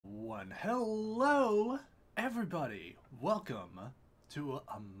everyone. Hello, everybody. Welcome to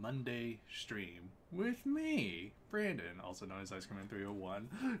a Monday stream with me, Brandon, also known as Ice Cream 301.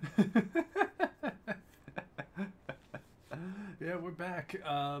 Yeah, we're back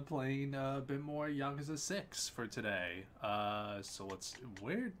playing a bit more Yakuza 6 for today. So let's...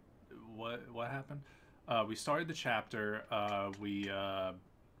 What happened? We started the chapter. We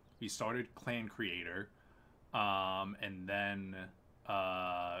started Clan Creator. And then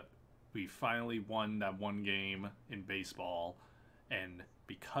we finally won that one game in baseball, and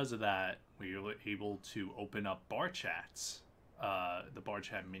because of that we were able to open up bar chats, the bar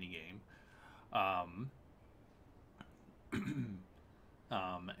chat minigame.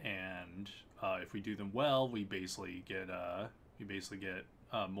 And if we do them well, we basically get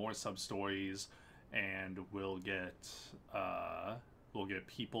more sub stories, and we'll get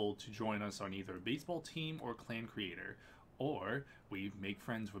people to join us on either a baseball team or Clan Creator. Or we make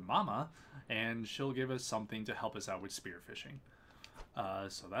friends with Mama, and she'll give us something to help us out with spearfishing.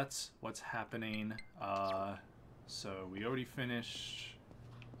 So that's what's happening. So we already finished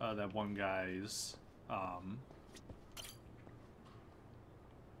that one guy's... Come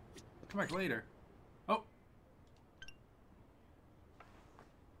back later. Oh!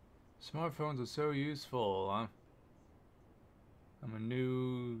 Smartphones are so useful, huh? I'm a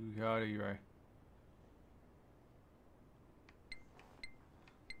new yachty, right?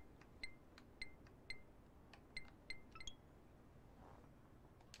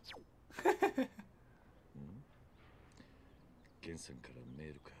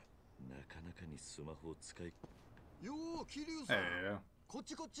 Hey. こっ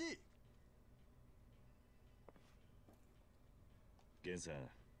ちこっち。ゲンさん、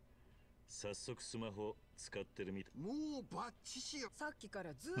早速スマホ使ってるみたい。もうバッチシよ。さっきか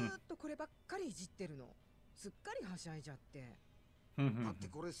らずーっとこればっかりいじってるの。すっかりはしゃいじゃって。だって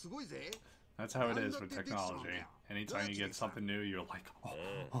これすごいぜ。 That's how it is with technology. Anytime you get something new, you're like,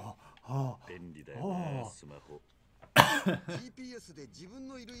 oh. I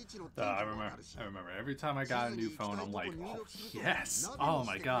remember every time I got a new phone, I'm like, oh, yes! Oh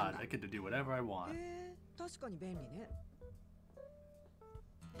my god, I get to do whatever I want. 確かに便利ね。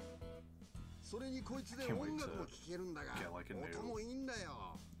 Can't wait to get like a new...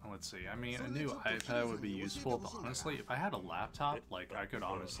 Let's see, I mean, a new iPad would be useful, but honestly, if I had a laptop, like, I could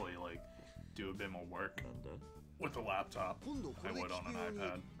honestly, like, do a bit more work with a laptop than I would on an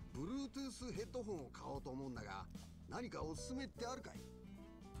iPad. Bluetooth ヘッドホンを買おうと思うんだが、何かおすすめってあるかい？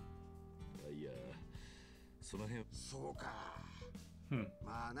いや、その辺。そうか。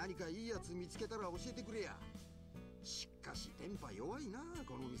まあ何かいいやつ見つけたら教えてくれや。しかし電波弱いな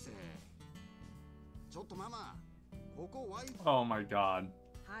この店。ちょっとママ、ここ Wi-Fi。Oh my god.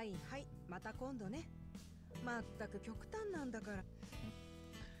 はいはい、また今度ね。まったく極端なんだから。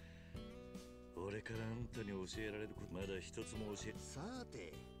俺からあんたに教えられることまだ一つも教え。さ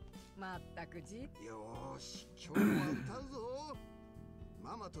て。まったくじ。よーし、今日は歌うぞ。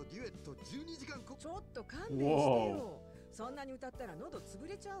ママとデュエット12時間こ。ちょっと勘弁してよ。そんなに歌ったら喉潰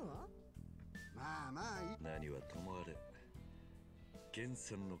れちゃうわ。まあまあいい。何はともあれ。ゲン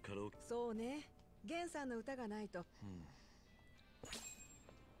さんのカラオケ。そうね。ゲンさんの歌がないと。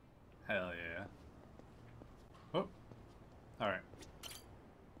Hell yeah. Oh. Alright.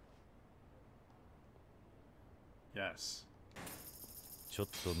 Yes. ちょっ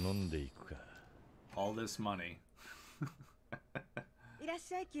と飲んでいくか。All this money. いらっ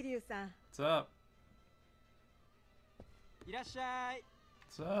しゃい、桐生さん。What's up? いらっしゃい。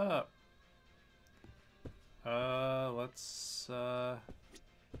 What's up? Let's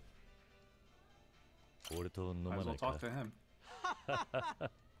俺と飲ま might as な well いか。 talk to him.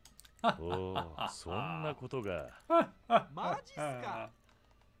 おお、そんなことが。マジっすか。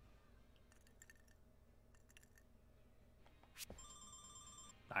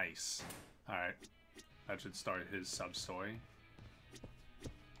Nice. Alright. That should start his sub-story.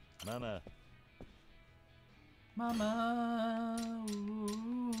 Mama. Mama,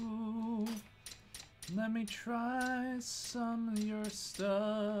 ooh, let me try some of your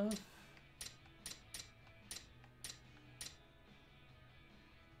stuff.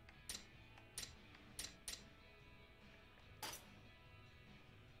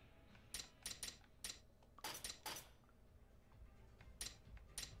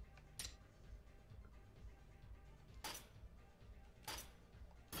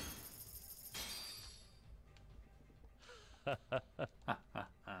 Ha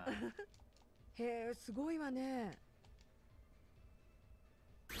へえ、すごいわね。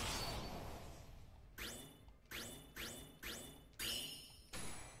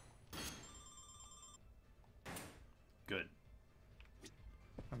Good.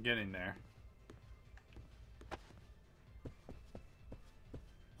 I'm I'm getting there.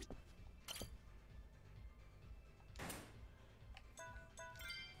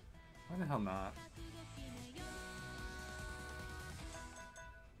 Why the hell not?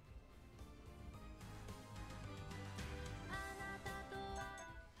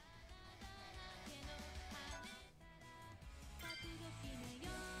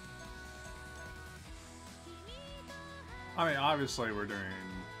 I mean, obviously we're doing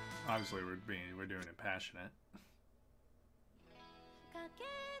it passionate.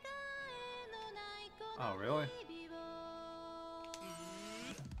 Oh, really?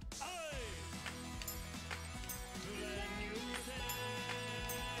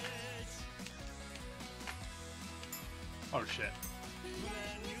 Oh shit.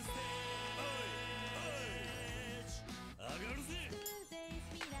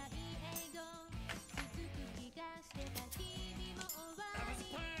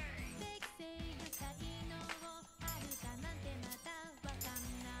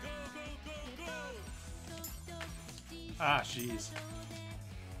 Ah, jeez.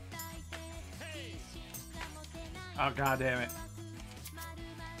 Oh, god damn it.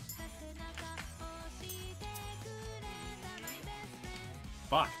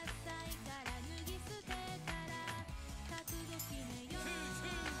 Fuck.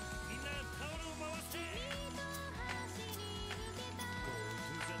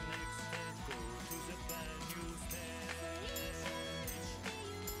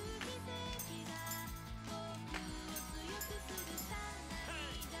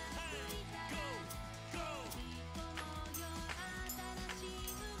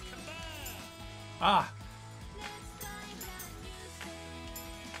 Ah!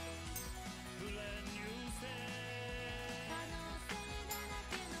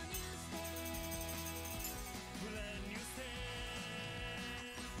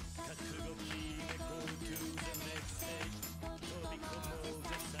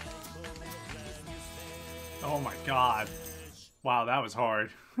 Oh my god. Wow, that was hard.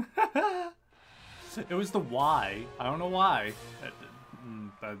 It was the Y. I don't know why.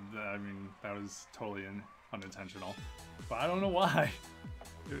 I mean, that was totally unintentional. But I don't know why.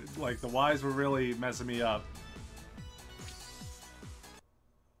 Like, the Ys were really messing me up.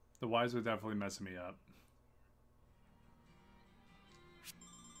 The Ys were definitely messing me up.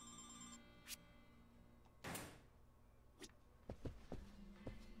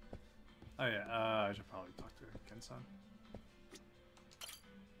 Oh yeah, I should probably talk to Ken-san.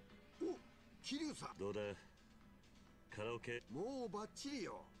 Oh, Kiryu-san. どうだ? カラオケもうバッチリ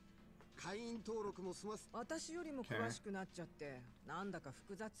よ。会員登録も済ます。私よりも詳しくなっちゃってなんだか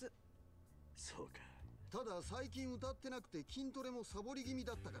複雑。そうか。ただ最近歌ってなくて筋トレもサボり気味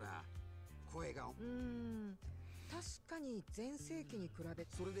だったから声が。確かに全盛期に比べ。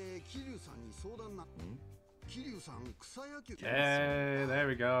それで桐生さんに相談な。桐生さん草野球。Hey, there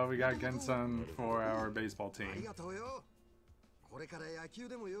we go. We got Ken-san for our baseball team. ありがとうよ。これから野球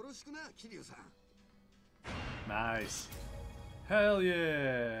でもよろしくな、桐生さん。Nice. Hell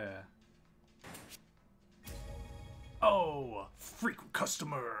yeah. Oh, frequent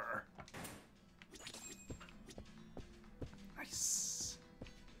customer. Nice.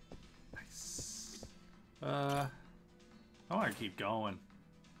 Nice. I want to keep going.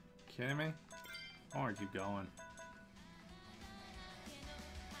 Kidding me? I want to keep going.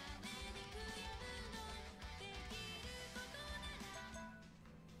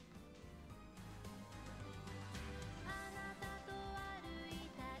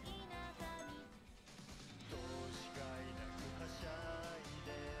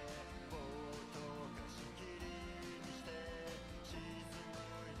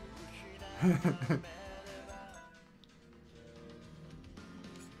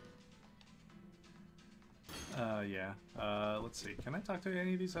 Yeah. Let's see. Can I talk to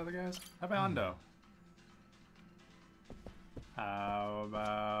any of these other guys? How about Ando? How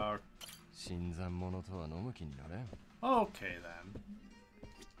about... Okay, then.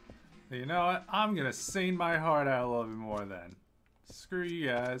 You know what? I'm gonna sing my heart out a little bit more, then. Screw you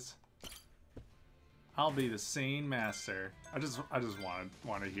guys. I'll be the scene master. I just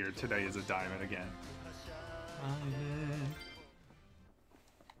want to hear "Today Is a Diamond" again.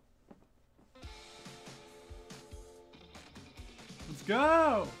 Let's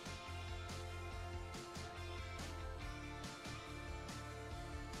go!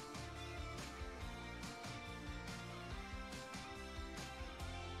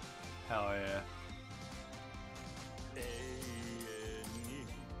 Hell yeah.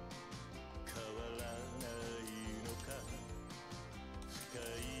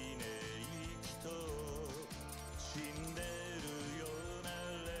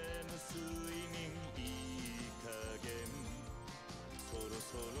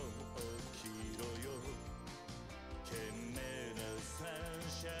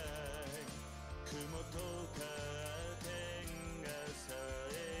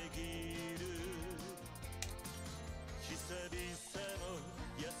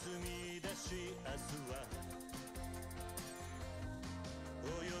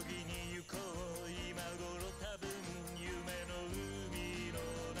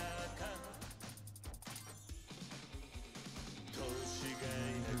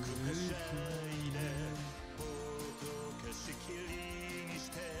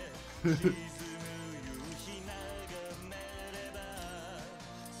 Please,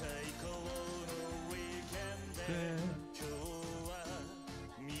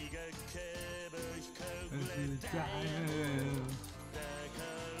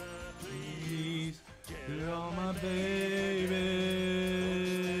 you're my baby.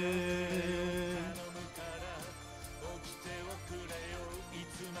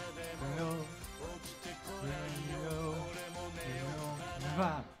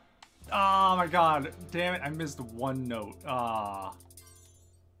 Oh my god, damn it, I missed one note. Ah.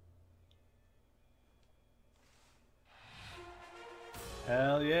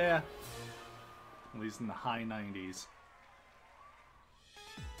 Hell yeah. At least in the high 90s.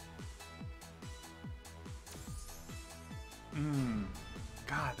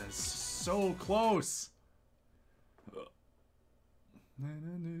 God, that's so close.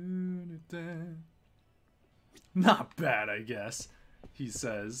 Not bad, I guess, he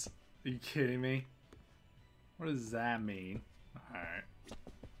says. Are you kidding me? What does that mean? Alright.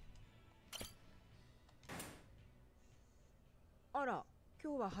 あら、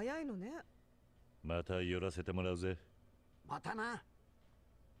今日は早いのね。また寄らせてもらうぜ。またな。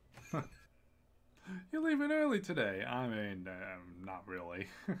 You're leaving early today. I mean, not really.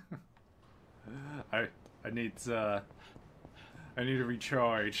 I need to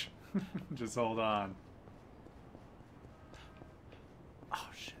recharge. Just hold on. Oh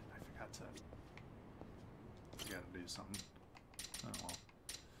shit! I forgot to. I gotta do something. Oh well.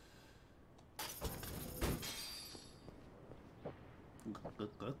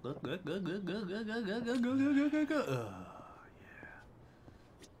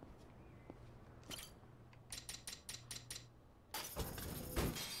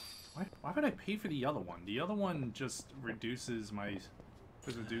 Why would I pay for the other one? The other one just reduces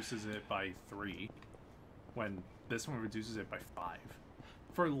it by 3, when this one reduces it by 5.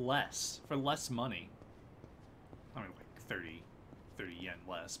 For less money. I mean, like 30 yen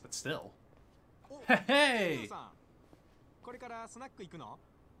less, but still. Hey! これからスナック行くの？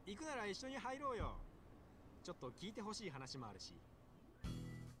行くなら一緒に入ろうよ。ちょっと聞いてほしい話もあるし。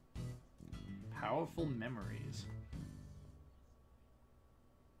Powerful memories.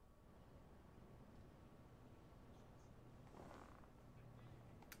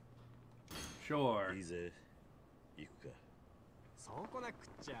 Sure. いいぜ。行くか。そうこなくっ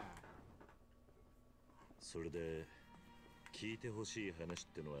ちゃ。それで聞いてほしい話っ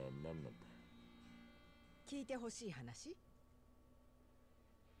てのは何なんだ？聞いてほしい話？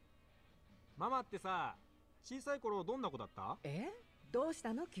ママってさ、小さい頃どんな子だった？どうし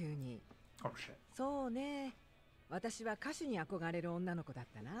たの急に。Oh shit. そうね。私は歌手に憧れる女の子だっ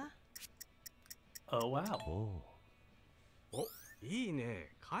たな。Oh wow. お、いい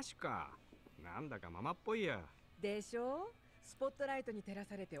ね。歌手か。なんだかママっぽいや。でしょ？スポットライトに照ら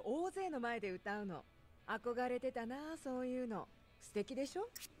されて大勢の前で歌うの。憧れてたな、そういうの。素敵でしょ？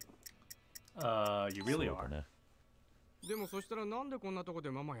 You really are. でもそしたらなんでこんなとこ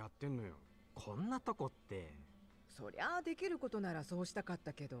でママやってんのよ。こんなとこって。そりゃあできることならそうしたかっ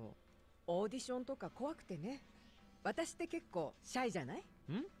たけど、オーディションとか怖くてね。私って結構シャイじゃない？ん？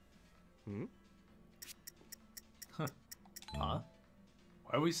 Huh?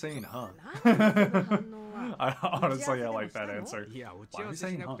 Why are we saying huh? なんでその反応は。I honestly, I like that answer. いや、打ち合わせ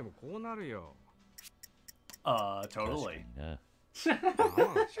しなくてもこうなるよ。Totally. な。ああ、シ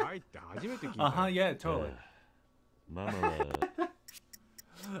ャイって初めて聞いた。Yeah, totally. ママは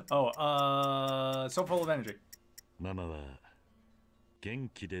Oh, so full of energy. ママは元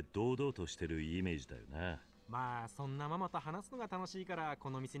気で堂々としてるイメージだよな。まあそんなママと話すのが楽しいからこ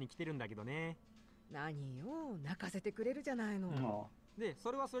の店に来てるんだけどね。何よ、泣かせてくれるじゃないの。で、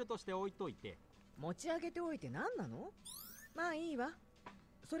それはそれとして置いといて。持ち上げておいて何なの？まあいいわ。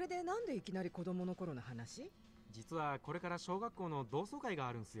それでなんでいきなり子供の頃の話？実はこれから小学校の同窓会が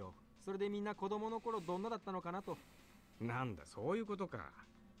あるんすよ。それでみんな子供の頃どんなだったのかなと。なんだ、そういうことか。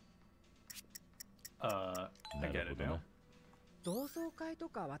I get it now. 同窓会と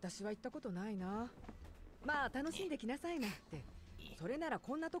か私は行ったことないな。まあ楽しんできなさいなって。それなら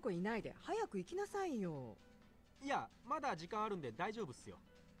こんなとこいないで早く行きなさいよ。いや、まだ時間あるんで大丈夫っすよ。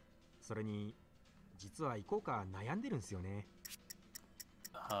それに実は行こうか悩んでるんすよね。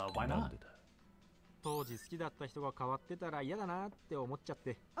Why なん not? でだ？当時好きだった人が変わってたら嫌だなって思っちゃっ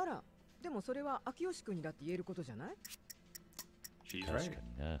て。あら、でもそれは秋吉君にだって言えることじゃない？ She's 確 right. か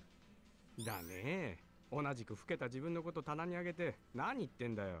にな。だね。同じく老けた自分のこと棚にあげて何言って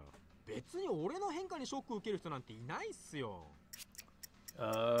んだよ。別に俺の変化にショック受ける人なんていないっすよ。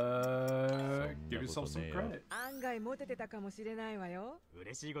Give yourself some credit. 案外モテてたかもしれないわよ。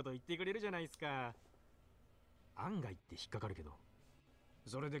嬉しいこと言ってくれるじゃないですか。案外って引っかかるけど。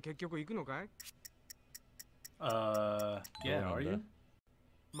それで結局行くのかい？ Yeah, are you?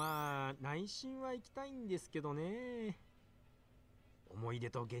 まあ内心は行きたいんですけどね。思い出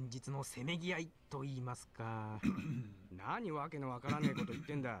と現実のせめぎ合いと言いますか。何わけのわからねえこと言っ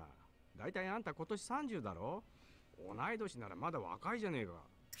てんだ。だいたいあんた今年30だろ。同い年ならまだ若いじゃねえか。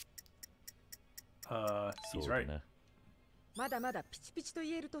He's right. まだまだピチピチと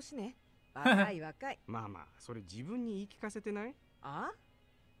言える年ね。若い若い。まあまあ、それ自分に言い聞かせてない？あ？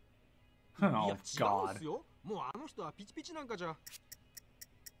いや、違 Oh うん God. すよ。もうあの人はピチピチなんかじゃ。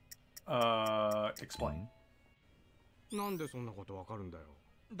Explain. なんでそんなことわかるんだよ。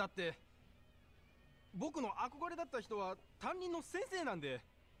だって僕の憧れだった人は担任の先生なんで。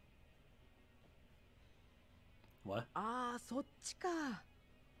What? ああ、そっちか。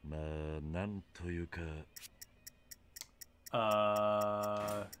まあなんというか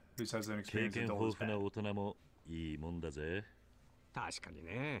Who says an 経 experience 験 adult 豊 is 富な bad? 大人もいいもんだぜ。確かに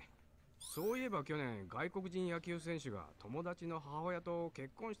ね。そういえば去年外国人野球選手が友達の母親と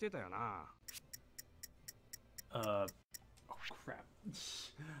結婚してたよな。Oh crap.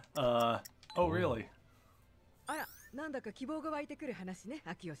 Oh really? あら、なんだか希望が湧いてくる話ね、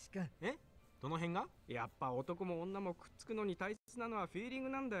秋吉くん。え？どの辺が？やっぱ男も女もくっつくのに大切なのはフィーリング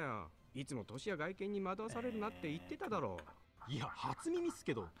なんだよ。いつも年や外見に惑わされるなって言ってただろう。いや、初耳っす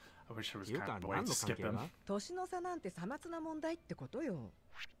けど。 I wish there was ていう kind か of a way 何 to の関 skip 係 him. が？年の差なんてさまつな問題ってことよ。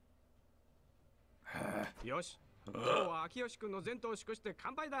よし、今日は秋吉くんの前途を祝して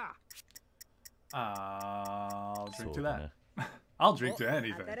乾杯だ。I'll drink そ to うだ that. な。I'll drink to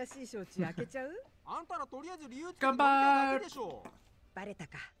anything. 新しい焼酎開けちゃう？あんたらとりあえず理由つけて乾杯飲みたいだけでしょ。バレた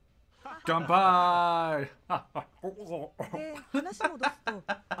か。乾杯で、話戻すと、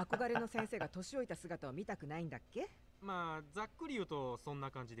憧れの先生が年老いた姿を見たくないんだっけ？まあざっくり言うとそん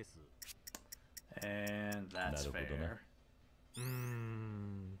な感じです。 And that's なるほどな。 fair.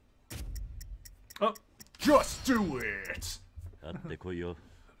 Oh, just do it! 会ってこいよ、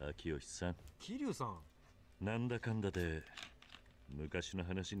秋吉さん。桐生さん。なんだかんだで昔の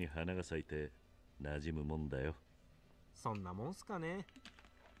話に花が咲いて馴染むもんだよ。そんなもんすかね。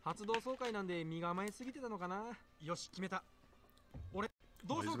発動総会なんで身構えすぎてたのかな。よし、決めた。俺、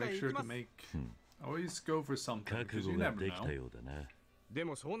同 Always 窓会 make 行 sure きま to す。 make. Always go for something 覚 because 悟 you が never できた know. ようだな。で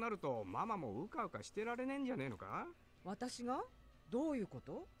もそうなるとママもうかうかしてられねえんじゃねえのか。私が？どういうこ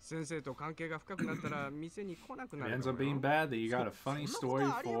と？先生と関係が深くなったら店に来なく If な it る ends か up もよ。 being bad, that you got a funny そん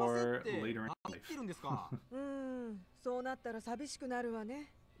なこ story とありえません for って。 later in 何言 life. ってるんですか。そうなったら寂しくなるわ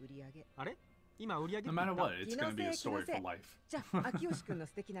ね。売り上げ。あれ今売り上げ No って言 matter った what, it's gonna be a story for life. じゃあ、秋吉くんの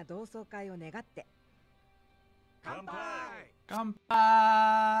素敵な同窓会を願って。乾杯。乾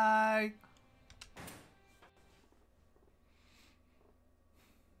杯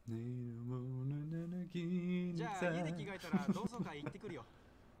じゃあ家で着替えたら同窓会行ってくるよ。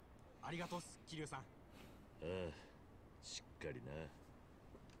ありがとうっす、桐生さん。ああ、しっかりな。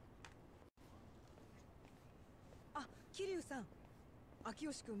あ、桐生さん。秋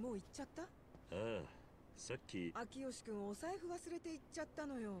吉くんもう行っちゃった？ああ、さっき秋吉くんお財布忘れて行っちゃった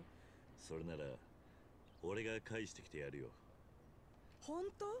のよ。それなら俺が返してきてやるよ。本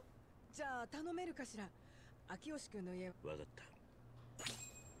当？じゃあ頼めるかしら。秋吉くんの家。わかった。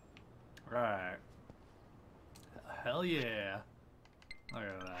Right. Hell yeah. Look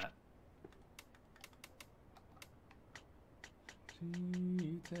at that.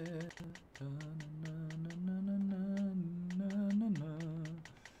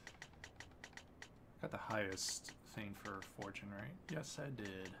 Got the highest thing for fortune, right? Yes, I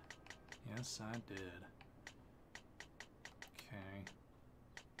did. Yes, I did. Okay.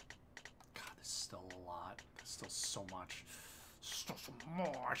 God, this is still a lot. There's still so much. Still so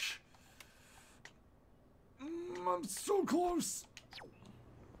much. I'm so close.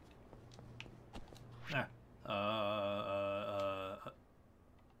 Yeah.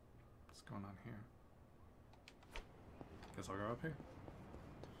 What's going on here? Guess I'll go up here.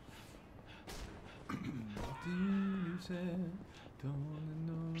 What do you say?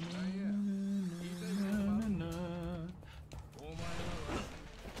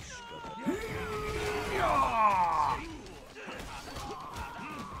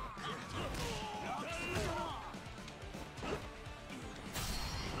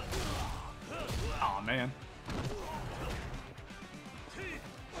 Oh man.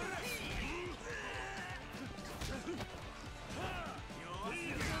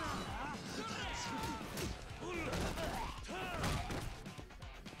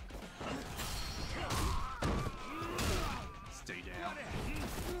 Stay down.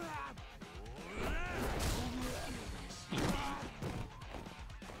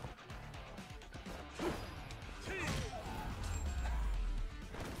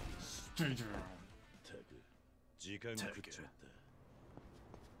 時間食っちまっ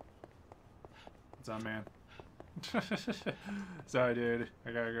た。 What's up, man? Sorry, dude.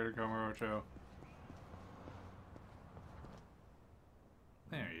 I gotta go to Komorocho.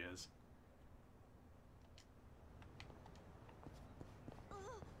 There he is.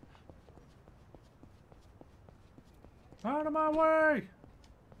 Out of my way!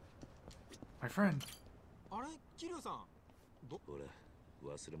 My friend. あれ、キリュウさん。ほら、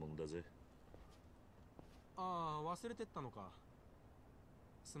忘れ物だぜ。ああ、忘れてったのか。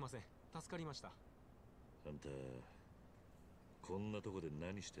すいません、助かりました。あんた、こんなとこで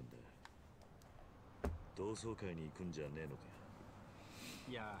何してんだ。同窓会に行くんじゃねえのか。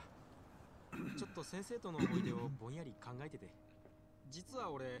いや、ちょっと先生との思い出をぼんやり考えてて。実は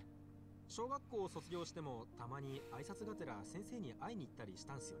俺、小学校を卒業してもたまに挨拶がてら先生に会いに行ったりし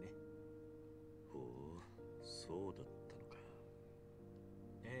たんすよね。ほう、そうだったのか。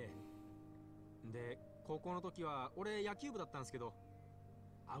ええ。で、高校の時は俺野球部だったんですけど、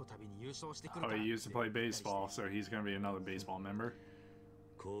会うたびに優勝してくるか Oh, ら。he used to play baseball, so he's gonna be another baseball member.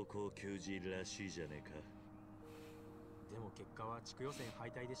 高校球児らしいじゃねえか。でも結果は地区予選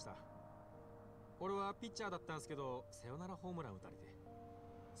敗退でした。俺はピッチャーだったんですけど、サヨナラホームラン打たれて。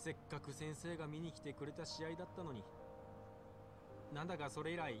せっかく先生が見に来てくれた試合だったのに、なんだかそ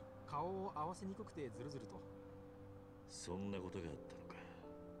れ以来顔を合わせにくくてずるずると。そんなことがあったのか。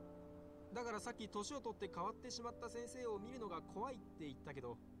だからさっき年を取って変わってしまった先生を見るのが怖いって言ったけ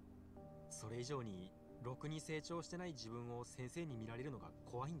ど、それ以上にろくに成長してない自分を先生に見られるのが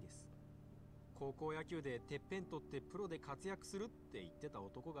怖いんです。高校野球でてっぺん取ってプロで活躍するって言ってた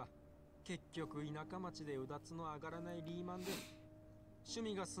男が、結局田舎町でうだつの上がらないリーマンで、趣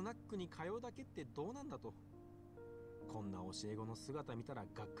味がスナックに通うだけってどうなんだと。こんな教え子の姿見たら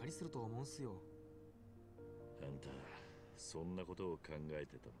がっかりすると思うんすよ。あんた、そんなことを考え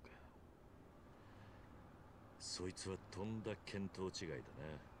てたのか。そいつはとんだ見当違いだな。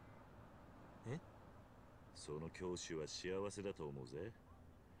え？その教師は幸せだと思うぜ。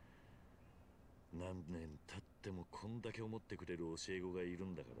何年経ってもこんだけ思ってくれる教え子がいる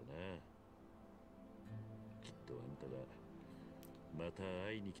んだからな。きっとあんたがまた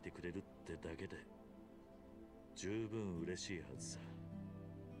会いに来てくれるってだけで十分嬉しいはずさ。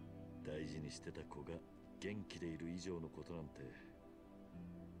大事にしてた子が元気でいる以上のことなんて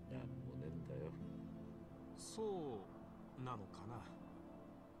なんもねえんだよ。そうなのかな。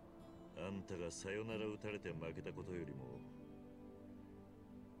あんたがサヨナラ打たれて負けたことよりも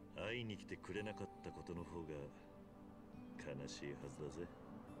会いに来てくれなかったことの方が悲しいはずだぜ。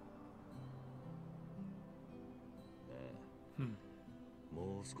なあ、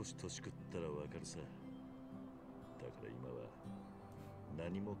もう少し年食ったらわかるさ。だから今は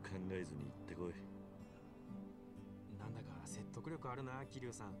何も考えずに行ってこい。なんだか説得力あるな、桐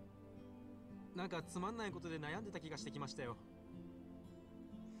生さん。なんかつまんないことで悩んでた気がしてきましたよ。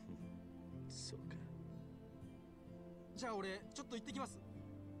そうか。じゃあ俺ちょっと行ってきます。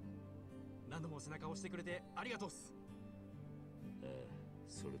何度も背中を押してくれてありがとうっす。ああ、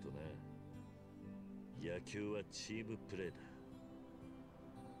それとな、野球はチームプレーだ。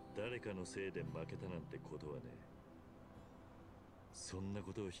誰かのせいで負けたなんてことはねえ。そんな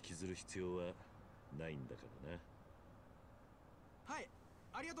ことを引きずる必要はないんだからな。はい、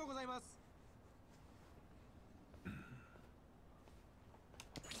ありがとうございます。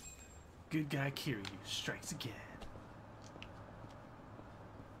Good guy Kiryu strikes again.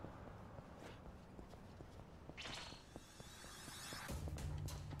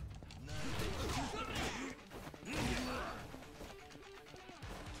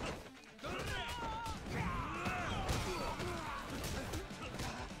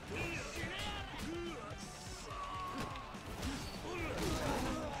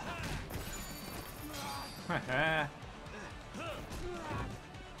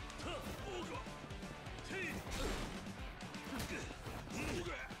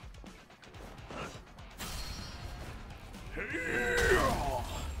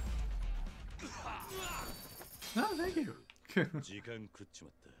 No, thank you. 時間食っちま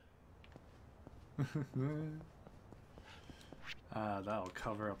った。That'll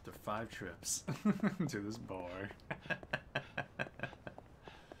cover up to 5 trips to this bar.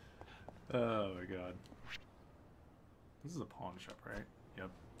 Oh my god. This is a pawn shop, right?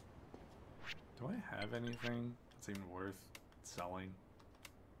 Yep. Do I have anything that's even worth selling?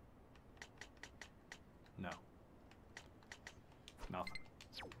 No. Nothing.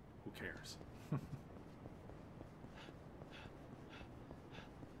 Who cares?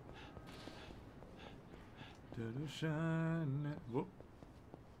 Whoop.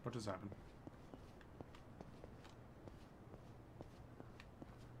 What just happened?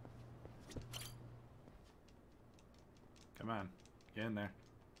 Come on, get in there.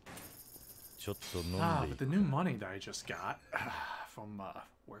 ちょっと飲んでいい but the new money that I just got from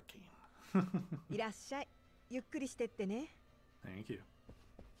working. いらっしゃい。ゆっくりしてってね。Thank you.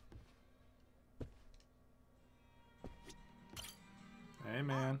 Hey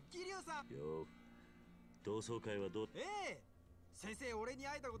man. 桐生さん。よ同窓会はどう先生、俺に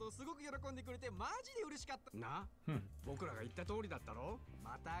会えたことをすごく喜んでくれてマジで嬉しかったな。僕らが言った通りだったろ。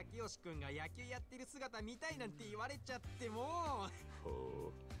また秋吉くんが野球やってる姿見たいなんて言われちゃっても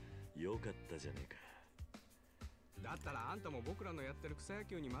ほうよかったじゃねえか。だったらあんたも僕らのやってる草野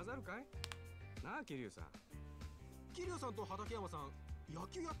球に混ざるかいなあ、桐生さん。桐生さんと畠山さん野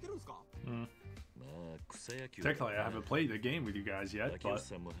球やってるんすか？まあ草野球 Technically, I haven't played the game with you guys yet, 秋 but 吉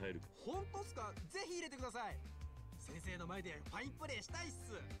さんも入る。本当っすか？ぜひ入れてください。先生の前でファインプレーしたいっ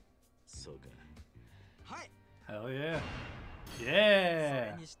す。そうか。はい。 hell yeah. そ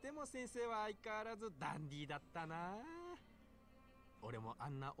Yeah. れにしても先生は相変わらずダンディーだったな。俺もあ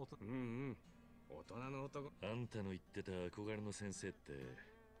んな大人の男。あんたの言ってた憧れの先生って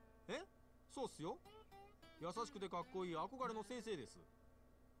そうっすよ。優しくてかっこいい憧れの先生です。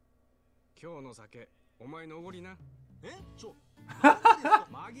今日の酒お前のおごりな。紛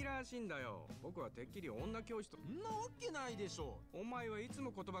らわしいんだよ。僕はてっきり女教師と。んなわけないでしょ。お前はいつ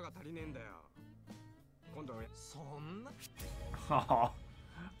も言葉が足りねえんだよ。今度はそんな。 Oh,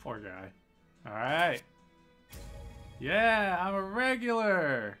 poor guy. All right. Yeah, I'm a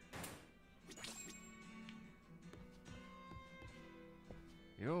regular.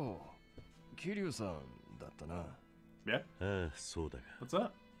 よう、桐生さんだったな。Yeah. ああそうだが What's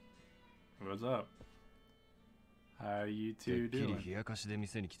up? What's up? How you て two っきり doing? 冷やかしで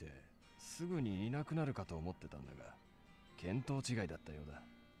店に来てすぐにいなくなるかと思ってたんだが、見当違いだったようだ。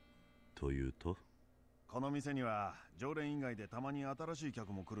というとこの店には常連以外でたまに新しい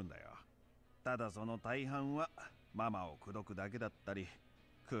客も来るんだよ。ただその大半はママを口説くだけだったり、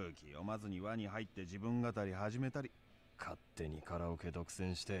空気読まずに輪に入って自分語り始めたり、勝手にカラオケ独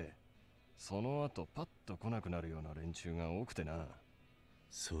占してその後パッと来なくなるような連中が多くてな。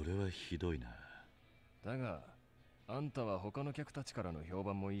それはひどいな。だがあんたは他の客たちからの評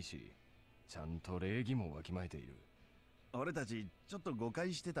判もいいし、ちゃんと礼儀もわきまえている。俺たちちょっと誤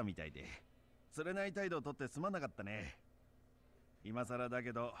解してたみたいで、釣れない態度をとってすまなかったね。今更だ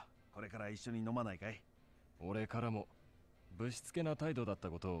けどこれから一緒に飲まないかい？俺からもぶしつけな態度だった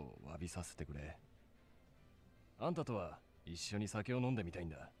ことを詫びさせてくれ。あんたとは一緒に酒を飲んでみたいん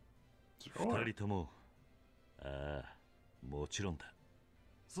だ。二人ともああもちろんだ。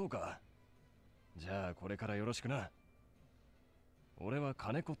そうか。じゃあこれからよろしくな。俺は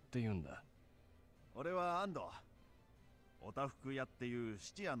金子って言うんだ。俺は安藤。おたふく屋っていう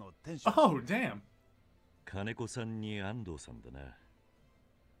質屋の店主。Oh, damn. 金子さんに安藤さんだな。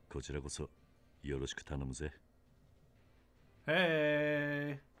こちらこそよろしく頼むぜ。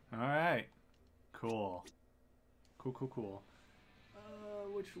Hey. All right. Cool. Cool.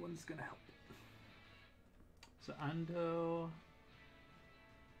 Which one's gonna help? So Ando.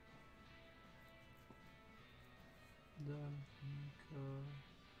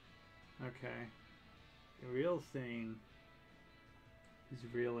 Okay. The real thing is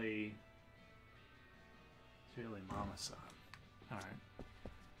really Mama-san. All right.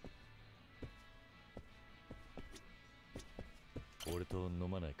 俺と飲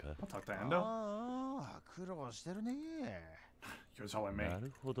まないか？ I'll talk to Ando. ああ、苦労してるね。 You're telling me. な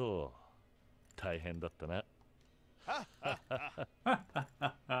るほど。大変だったな。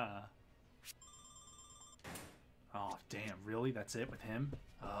Oh, damn. Really? That's it with him?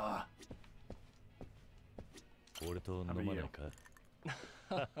 俺と飲まないか？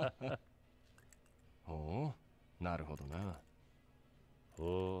ほう、なるほどな。お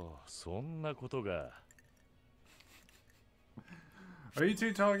お、そんなことが。Are you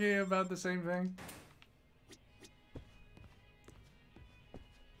two talking about the same thing?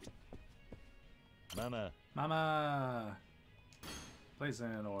 Mama. Place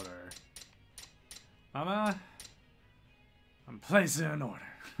an order. Mama. I'm placing an order.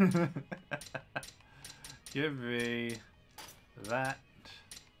 Give me that.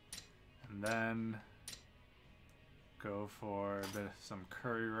 And then go for a bit of some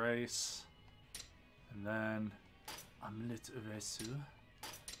curry rice. And then omelette resu.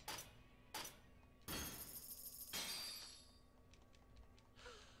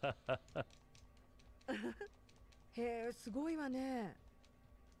 へえ、すごいわね。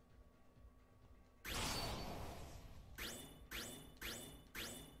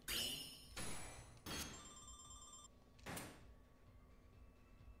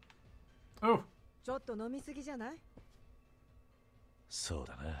Oh. ちょっと飲みすぎじゃない？そう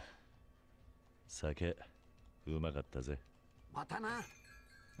だな。酒うまかったぜ。またな。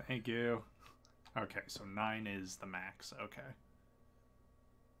 Thank you. Okay, so 9 is the max. Okay.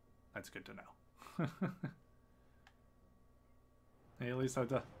 That's good to know. Hey, at least I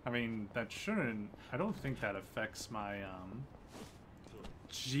mean, that shouldn't... I don't think that affects my,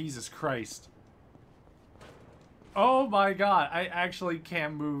 Jesus Christ. Oh my god, I actually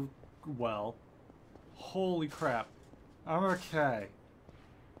can't move well. Holy crap. I'm okay.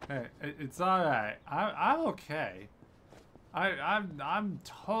 Hey, it's alright. I'm okay. I'm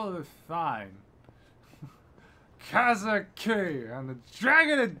totally fine. Kazuma Kiryu and the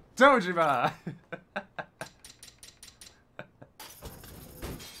Dragon of Dojima!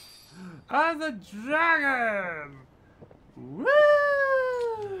 I'm the dragon!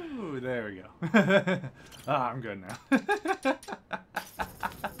 Woo! There we go. I'm good now.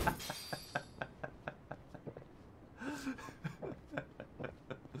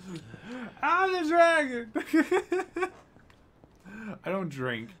 I'm the dragon! I don't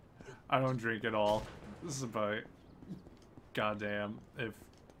drink. I don't drink at all. This is about... Goddamn. If...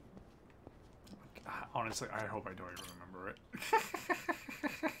 Honestly, I hope I don't even remember it.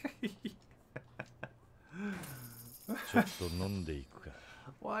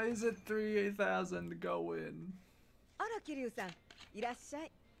 Why is it 3,000 to go in? あら、桐生さん、いらっしゃ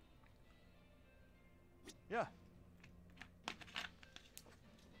い。や。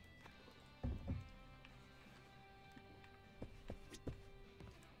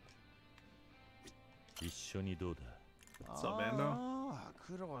一緒にどうだ。 What's up, Ando?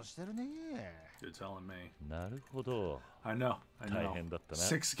 苦労してるね。 You're telling me. なるほど。 I know. I 大 know. 変だったな。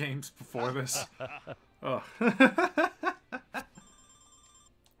 6 games before this. Oh.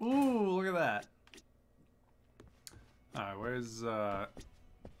 Ooh, look at that. Alright, where's,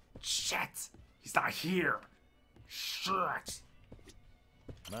 Shit! He's not here! Shit!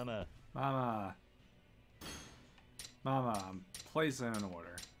 Mama. Mama. Mama, place in an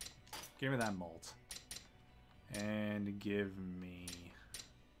order. Give me that malt. And give me...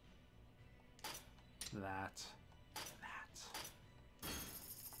 that.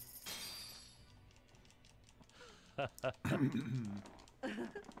 That.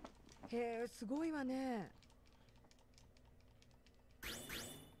 へえ、すごいわね。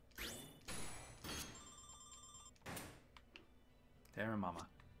 Damn it, Mama.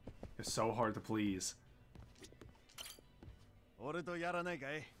 You're so hard to please. 俺とやらない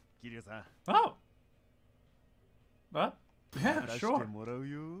かい、桐生さん。 Oh! Yeah, やらして sure. もらう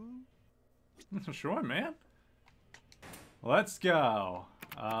よ。 Sure, man. Let's go.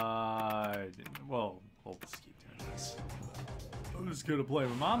 Well, we'll just keep doing this. I'm just gonna play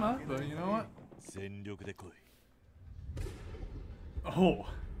with Mama, but you know what? 全力で来い。 Oh.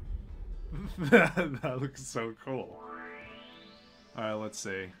 That looks so cool. Alright, let's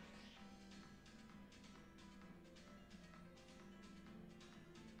see.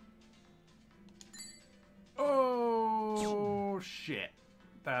 Oh, shit.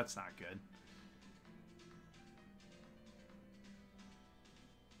 That's not good.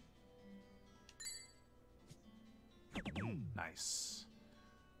 Nice.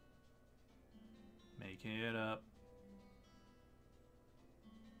 Making it up.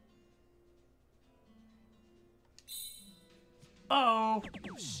 Oh!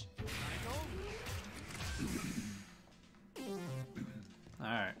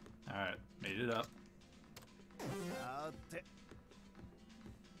 Alright, alright. Made it up. さて。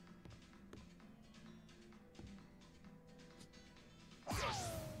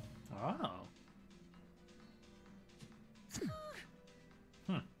 Oh.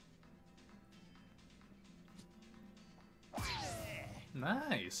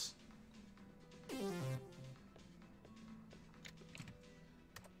 Nice.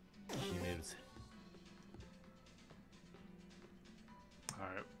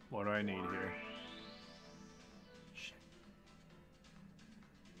 Alright, what do I need here? Shit.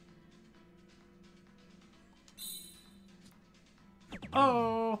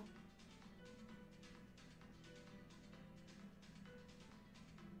 Oh!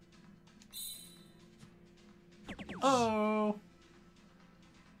 Oh!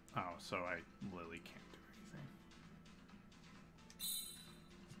 Oh, so I literally can't do anything.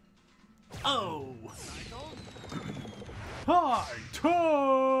 Oh! Hi,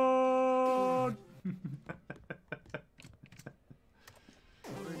 Toad!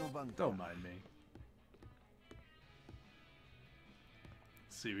 俺の番か。 Don't mind me.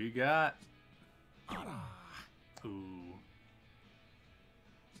 Let's see what you got. Ooh.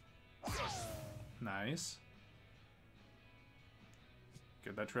 Nice.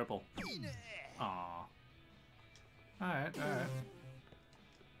 Get that triple. Aw. Alright, alright.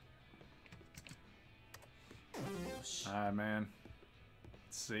 Alright, man.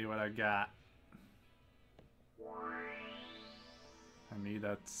 Let's see what I got. I need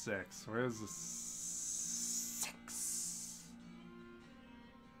that 6. Where's the 6?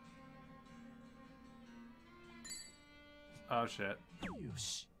 Oh shit.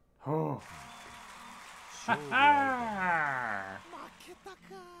 Oh.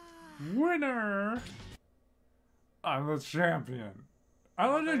 Winner! I'm the champion.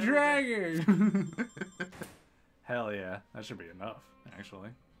 I'm the dragon. Hell yeah, that should be enough, actually.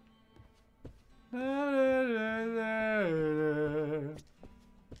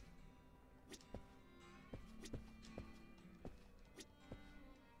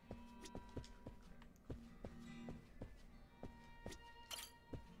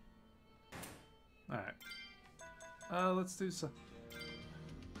 Alright. Let's do some.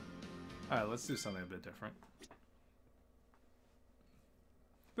 Alright, let's do something a bit different.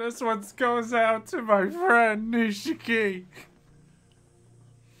 This one goes out to my friend Nishiki.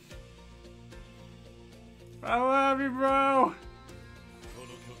 I love you, bro.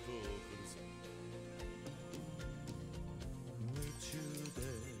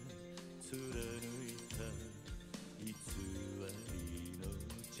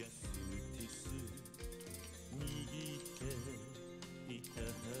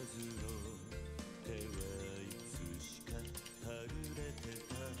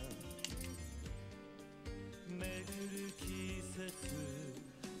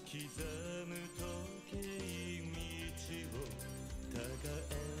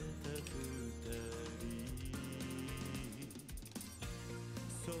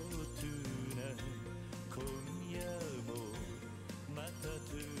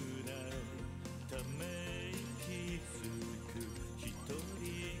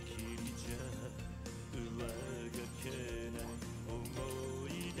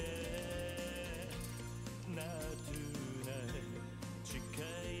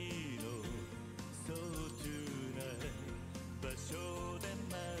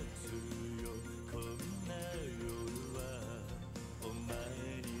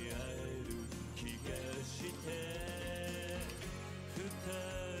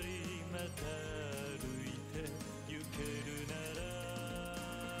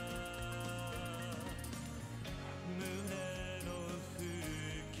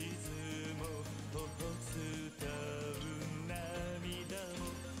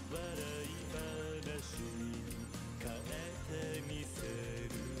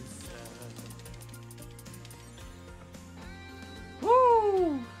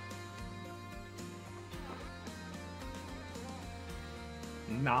 Woo!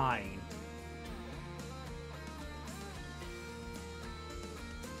 9.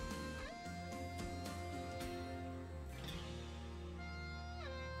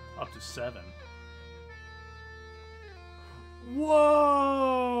 Up to 7.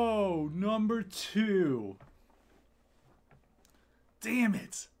 Whoa! Number 2. Damn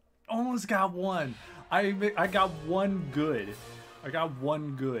it! Almost got 1. I got 1 good. I got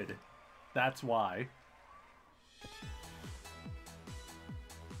 1 good. That's why.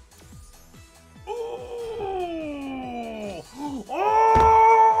 Oh!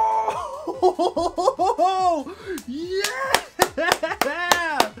 Oh! Yeah!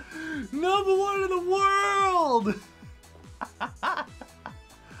 Number 1 in the world!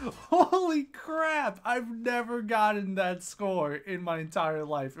 Holy crap! I've never gotten that score in my entire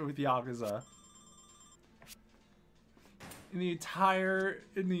life with Yakuza. In the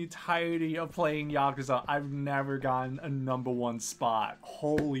entirety of playing Yakuza, I've never gotten a number 1 spot.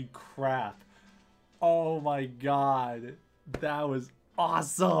 Holy crap. Oh my god. That was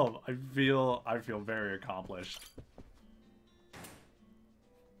awesome. I feel very accomplished.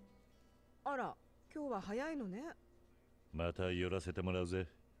 あら、今日は早いのね。また寄らせてもらうぜ。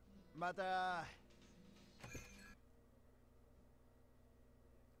また。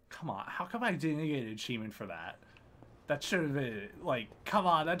 Come on, how come I didn't get an achievement for that? That should have been, like, come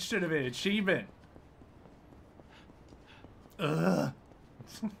on, that should have been an achievement. Ugh.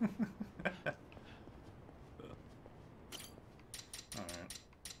 Alright.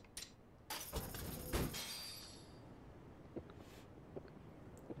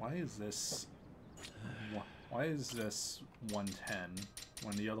 Why is this 110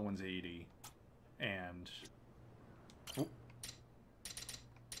 when the other one's 80? And... Oh.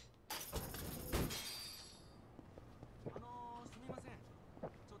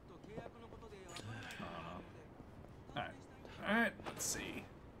 Alright, let's see.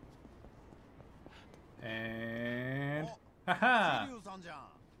 And... Haha!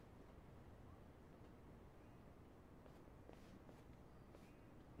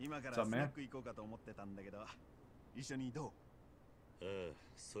 What's up, man? 行こうかと思ってたんだけど、一緒にどう？ああ、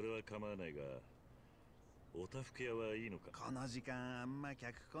それは構わないが、おたふく屋はいいのか？この時間あんま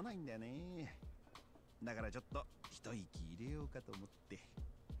客来ないんだよね。だからちょっと一息入れようかと思って。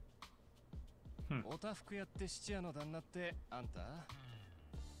おたふく屋って質屋の旦那ってあんた？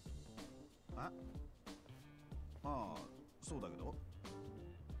ああ、そうだけど。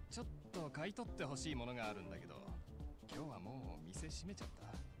ちょっと買い取ってほしいものがあるんだけど、今日はもう店閉めちゃった。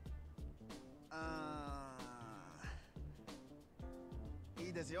い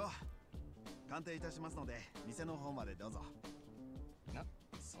いですよ。鑑定いたしますので店の方までどうぞ。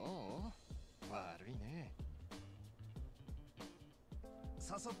そう？悪いね。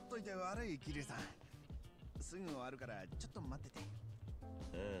誘っといて悪い、桐生さん。すぐ終わるからちょっと待ってて。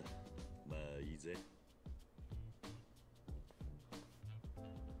ああ、まあいいぜ。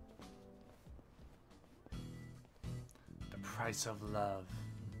The price of love.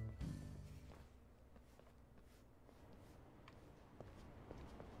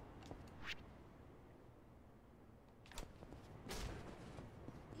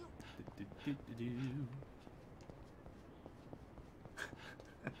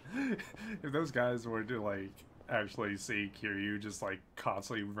 If those guys were to like actually see Kiryu just like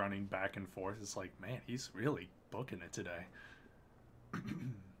constantly running back and forth, it's like, man, he's really booking it today.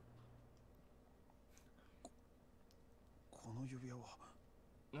 この指輪は。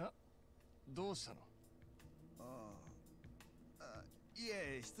どうしたの？い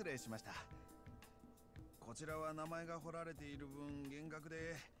え、失礼しました。こちらは名前が彫られている分減額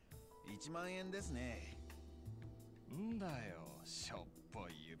で1万円ですね。んだよ、しょっぽ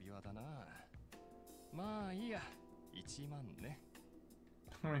い指輪だな。まあいいや、1万ね。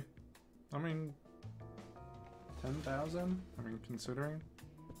I mean, 10,000? I mean, considering?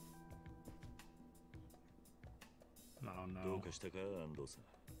 I don't どう know. かしたか、安藤さん。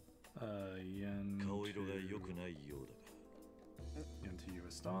Yen 顔色が to, 良くないようだが。yen to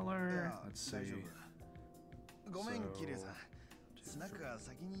US dollar. Let's 大丈 see. 夫。ごめん、桐生さん。スナックは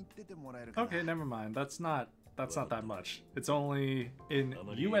先に行っててもらえるかな。 Okay, never mind. That's not that much. It's only in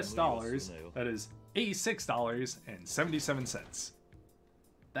US dollars. That is $86.77.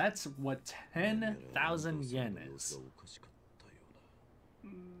 That's what 10,000 yen is.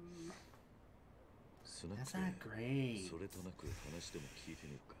 That's not great. So let us話でも聞いて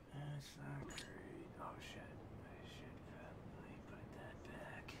みるか。 That's not great. Oh shit. I should probably put that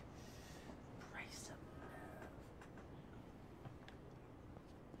back. Price of love.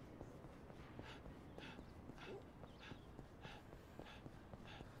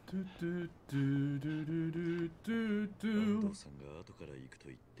 Do, do, do, do, do, do, do, 安 do. 藤さんが後から行くと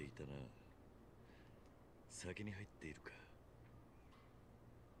言っていたな。先に入っているか。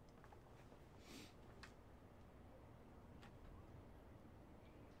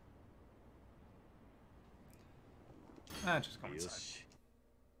 Just go よ inside. し。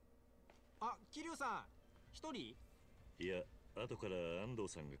あ、桐生さん、一人？いや、後から安藤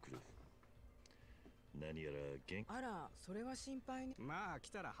さんが来る。何やら元気。あら、それは心配ね。まあ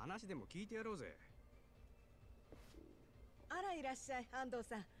来たら話でも聞いてやろうぜ。あら、いらっしゃい、安藤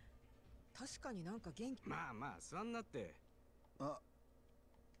さん。確かになんか元気。まあまあ座んなって。あ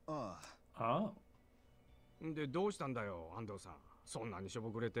あ。 Oh. でどうしたんだよ、安藤さん。そんなにしょぼ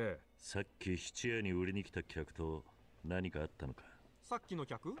くれて。さっき質屋に売りに来た客と何かあったのか。さっきの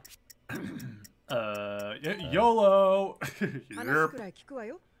客？ YOLO! 話くらい聞くわ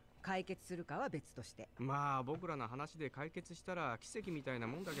よ。解決するかは別として。まあ僕らの話で解決したら奇跡みたいな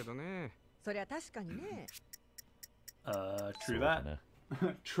もんだけどね。そりゃ確かにね。True that.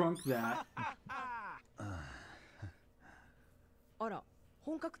 Trunk that. あら、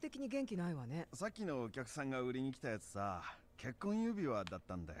本格的に元気ないわね。さっきのお客さんが売りに来たやつさ、結婚指輪だっ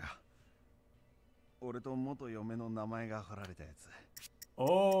たんだよ。俺と元嫁の名前が彫られたやつ。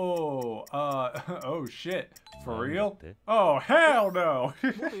Oh, oh shit. For real? Oh, hell no!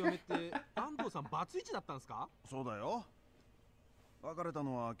 元嫁って安藤さんバツイチだったんですか？そうだよ。別れた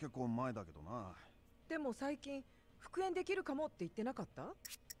のは結構前だけどな。でも最近復縁できるかもって言ってなかった？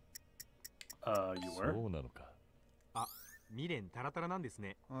 You were? そうなのか。あ、未練タラタラなんです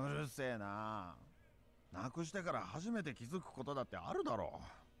ね。うるせえな。なくしてから初めて気づくことだってあるだろ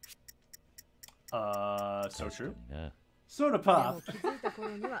う。So true. な。 Soda で pop. も気づいた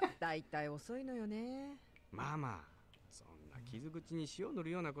頃にはだいたい遅いのよね。まあまあ、そんな傷口に塩塗る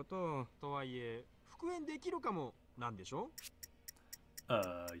ようなことを。とはいえ復縁できるかもなんでしょ？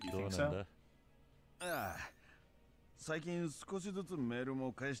 You どう think なん so? だ。ああ、最近少しずつメール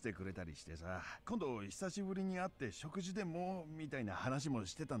も返してくれたりしてさ、今度久しぶりに会って食事でもみたいな話も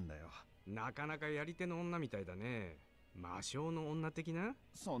してたんだよ。なかなかやり手の女みたいだね。魔性の女的な。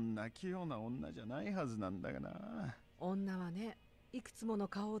そんな器用な女じゃないはずなんだがな。女はね、いくつもの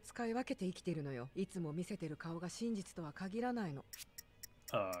顔を使い分けて生きてるのよ。いつも見せてる顔が真実とは限らないの。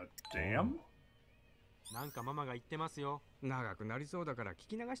Damn? なんかママが言ってますよ。長くなりそうだから聞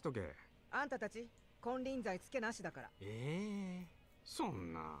き流しとけ。あんたたち金輪際つけなしだから。そ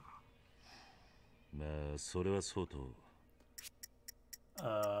んな。まあそれはそうと、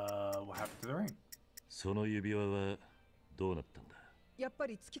 What happened to the ring? その指輪はどうなったんだ。やっぱ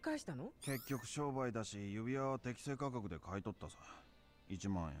り突き返したの？結局商売だし、指輪は適正価格で買い取ったさ。1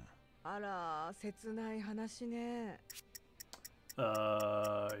万円。あら、切ない話ね。It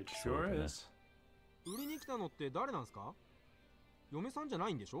sure is. 売りに来たのって誰なんすか？嫁さんじゃな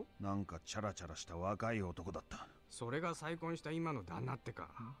いんでしょ？なんかチャラチャラした若い男だった。それが再婚した今の旦那ってか。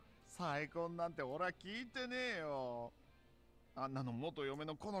再婚なんて俺は聞いてねえよ。あんなの元嫁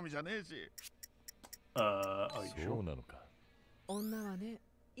の好みじゃねえし。Are you そう sure? なのか。女はね、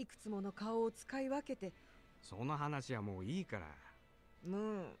いくつもの顔を使い分けて。その話はもういいから。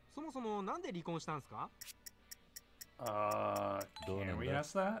そもそもなんで離婚したんすか？どうな Can ん we だ。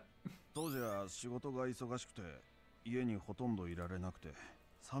 ask that? 当時は仕事が忙しくて家にほとんどいられなくて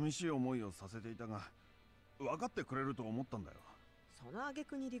寂しい思いをさせていたが、分かってくれると思ったんだよ。その挙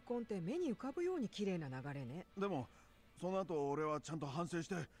句に離婚って目に浮かぶように綺麗な流れね。でもその後俺はちゃんと反省し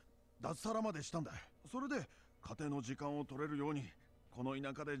て脱サラまでしたんだ。それで家庭の時間を取れるようにこの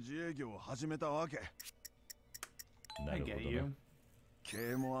田舎で自営業を始めたわけ。な I るほ get ど you. な。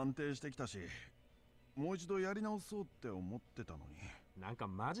経営も安定してきたし、もう一度やり直そうって思ってたのに。なんか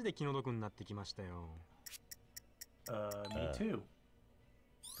マジで気の毒になってきましたよ。Me too.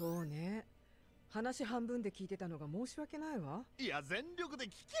 そうね。話半分で聞いてたのが申し訳ないわ。いや全力で聞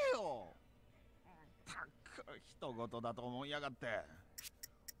けよ。たく人事だと思いやがって。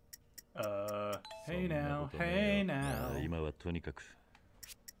Hey そんな now, ことね hey ま now. あ今はとにかく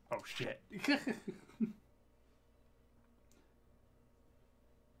Oh shit. You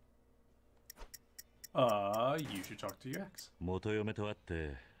should talk to your ex. 元嫁と会っ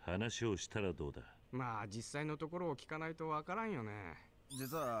て話をしたらどうだ。まあ実際のところを聞かないとわからんよね。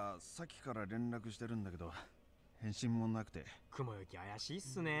実はさっきから連絡してるんだけど返信もなくて。雲行き怪しいっ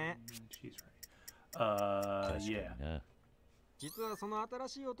すね。 She's right. 確かに Yeah. な。実はその新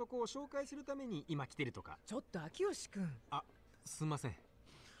しい男を紹介するために今来てるとか。ちょっと秋吉くん。すんません。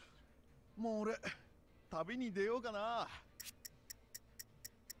もう俺旅に出ようかな。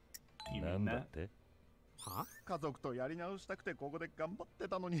 You な mean んだっ that? て。は？家族とやり直したくてここで頑張って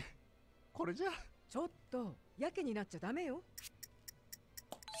たのにこれじゃ。ちょっとやけになっちゃダメよ。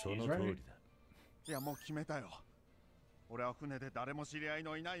その通りだ。いやもう決めたよ。俺は船で誰も知り合い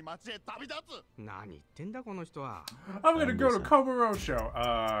のいない町へ旅立つ。何言ってんだこの人は。I'm gonna go to Komuro show.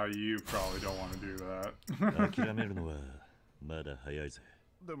 You probably don't want to do that. 諦めるのはまだ早いぜ。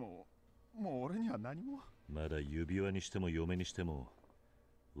でももう俺には何も。まだ指輪にしても嫁にしても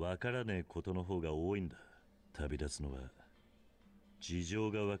わからねえことの方が多いんだ。旅立つのは事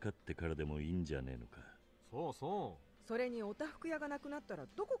情が分かってからでもいいんじゃねえのか。そうそそれにおたふく屋がなくなったら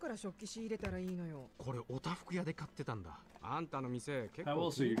どこから食器仕入れたらいいのよ。う。これおたふく屋で買ってたんだ。あんたの店結 I 構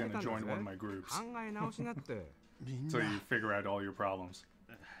will 気 see に you're 入って gonna たん join だ one of ぜ。 my groups. 考え直しなってみん So な you figure out all your problems.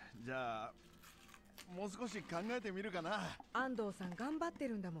 じゃあもう少し考えてみるかな。安藤さん頑張って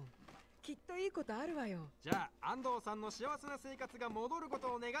るんだもん。きっといいことあるわよ。じゃあ安藤さんの幸せな生活が戻ること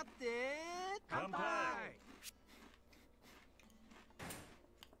を願って乾杯。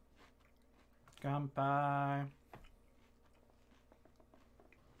乾杯。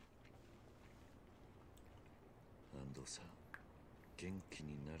安藤さん、元気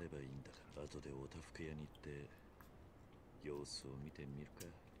になればいいんだから、後でおたふく屋に行って様子を見てみるか。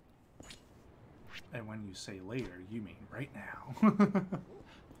 And when you say later, you mean right now.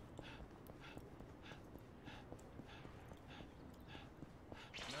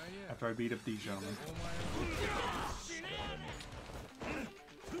 After I beat up these gentlemen.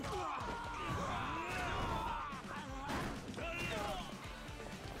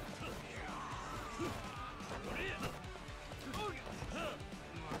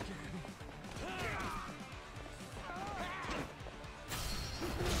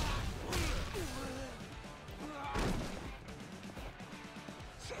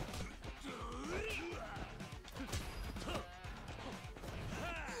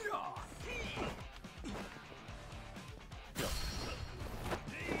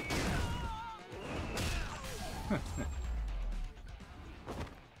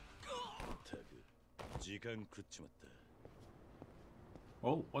間食っちまった。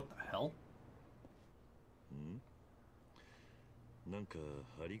Oh, what the hell? なんか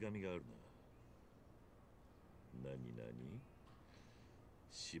張り紙がある何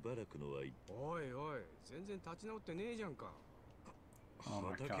しばらくの間。おいおい、全然立ち直ってねえじゃんか。Oh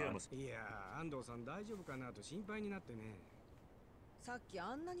my 畠 god. 山さん。いやー、安藤さん大丈夫かなと心配になってね。さっき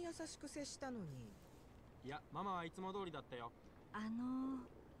あんなに優しく接したのに。いや、ママはいつも通りだったよ。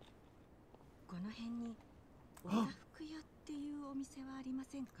この辺におたふく屋っていうお店はありま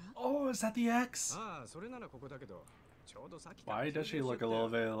せんか？ Oh, is that the X? ああ、それならここだけど、ちょうどさっき。Why does she look a little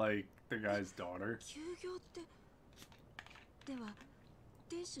bit like the guy's daughter? 休業って。では、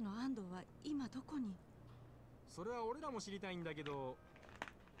店主の安藤は今どこに？それは俺らも知りたいんだけど。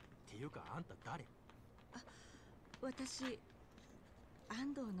っていうか、あんた誰？私、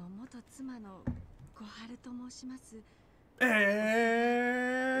安藤の元妻の小春と申します。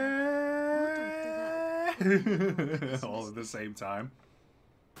All at the same time.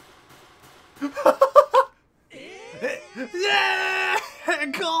 Yeah! I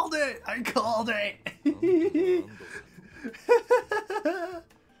called it! I called it!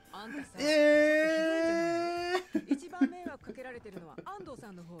 あんたさ、ちょっとひどいんじゃないの？一番迷惑かけられてるのは安藤さ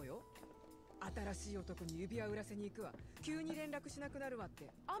んの方よ。新しい男に指輪売らせに行くわ。急に連絡しなくなるわって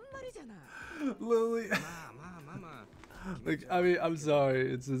あんまりじゃない。Lily. まあまあまあまあ。Like, I mean, I'm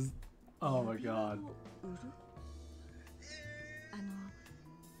sorry. It's just. Oh my god.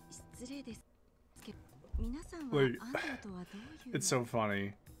 失礼ですけど、皆さんは Wait. 安藤とはどういう？ It's so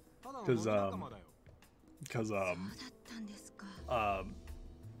funny. Because, そうだったんですか。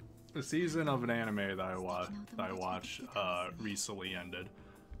the season of an anime that I watched recently ended.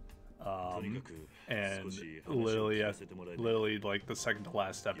 And literally like the second to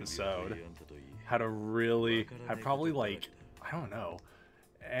last episode had probably like, I don't know,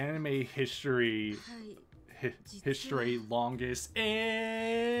 anime history longest in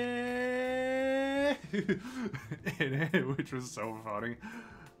it, which was so funny.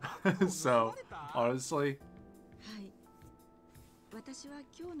 So honestly, はい。私は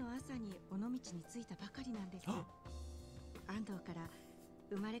今日の朝に尾道に着いたばかりなんです。安藤から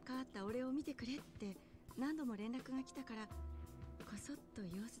生まれ変わった俺を見てくれって何度も連絡が来たから、こそっと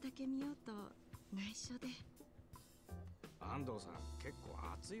様子だけ見ようと内緒で。安藤さん、結構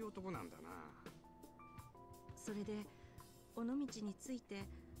熱い男なんだな。それで尾道に着いて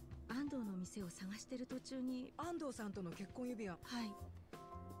安藤の店を探してる途中に。安藤さんとの結婚指輪。はい。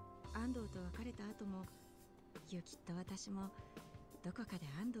安藤と別れた後もユキと私もどこかで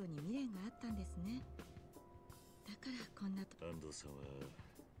安藤に未練があったんですね。だからこんなと。安藤さんは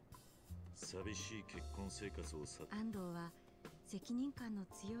寂しい結婚生活を去っ。安藤は責任感の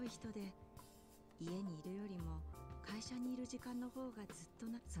強い人で、家にいるよりも会社にいる時間の方がずっと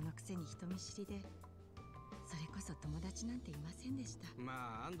そのくせに人見知りで、それこそ友達なんていませんでした。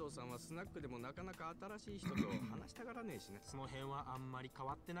まあ安藤さんはスナックでもなかなか新しい人と話したがらねえしね。その辺はあんまり変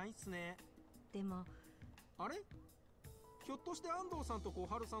わってないっすね。でもあれ、ひょっとして安藤さんと小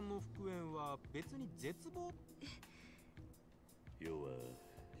春さんの復縁は別に絶望？要は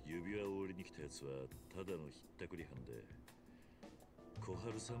指輪を売りに来たやつはただのひったくり犯で、小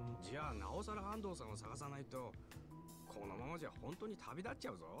春さんも。じゃあなおさら安藤さんを探さないと、このままじゃ本当に旅立っち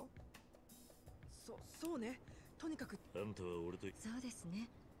ゃうぞ。そうね。とにかく。あんたは俺と。そうですね。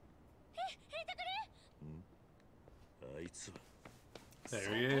あいつは。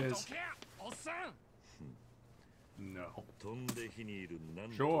There he is. おっさん。No. 飛んで火にいるな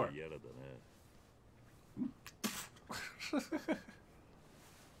んとやらだな。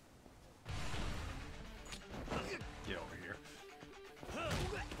Get over here.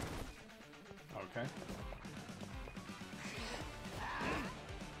 Okay.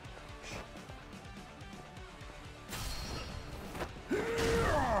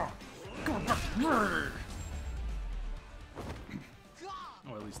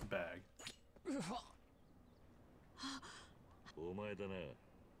 Or at least the bag. お前だな。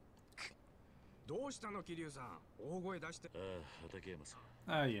どうしたの、桐生さん。大声出して。ああ、畠山さ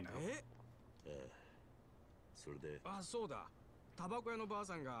ん。You know. それで。あ、そうだ。タバコ屋のばあ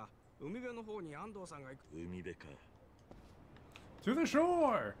さんが海辺の方に安藤さんが行く。海辺か。To the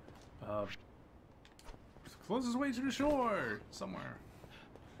shore! Closest way to the shore! Somewhere.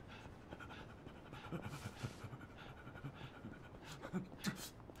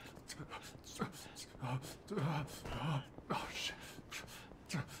 Oh shit.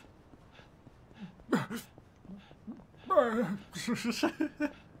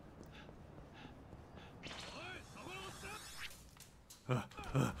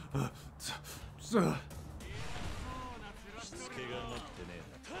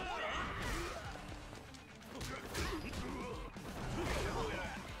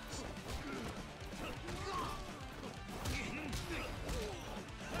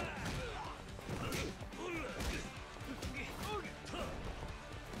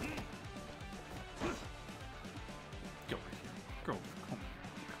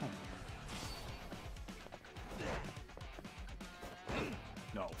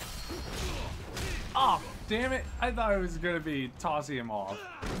 Oh, damn it. I thought it was going to be tossing him off.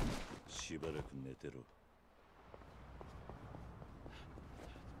 しばらく寝てろ。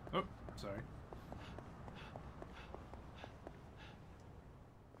 Oh, sorry.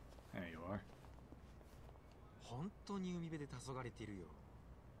 There you are. 本当に海辺で黄昏ているよ。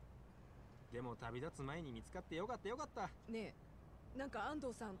でも旅立つ前に見つかってよかったよかった。ねえ、なんか安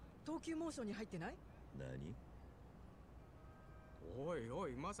藤さん投球モーションに入ってない？何？おいお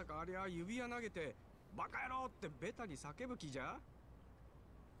い、まさかありゃ指輪投げてバカ野郎ってベタに叫ぶ気じゃ？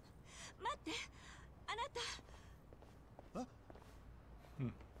待って、あなた。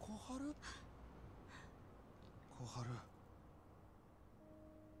小春？小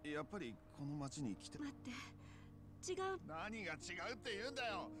春。やっぱりこの町に来て。待って、違う。何が違うって言うんだ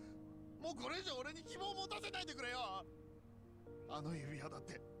よ。もうこれ以上俺に希望を持たせないでくれよ。あの指輪だっ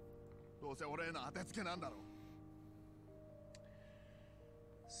てどうせ俺への当てつけなんだろう。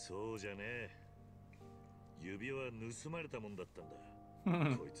そうじゃねえ。指輪は盗まれたもんだったんだ。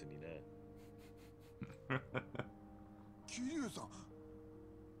こいつにな。桐生さん、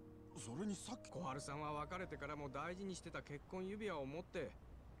それにさっき小春さんは別れてからも大事にしてた結婚指輪を持って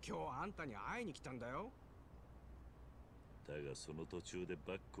今日あんたに会いに来たんだよ。だがその途中で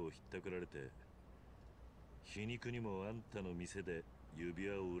バッグをひったくられて、皮肉にもあんたの店で指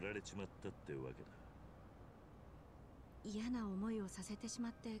輪を売られちまったってわけだ。嫌な思いをさせてしま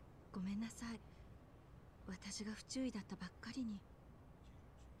ってごめんなさい。私が不注意だったばっかりに。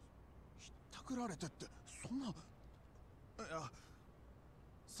ひったくられてってそんな。いや、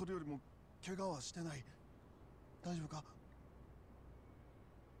それよりも怪我はしてない。大丈夫か？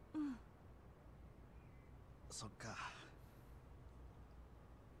うん。そっか。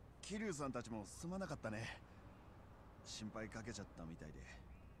桐生さんたちもすまなかったね。心配かけちゃったみたい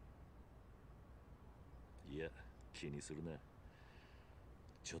で。いや、気にするな。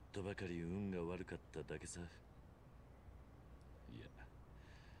ちょっとばかり運が悪かっただけさ。いや、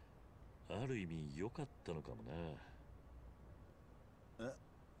ある意味良かったのかもな。え？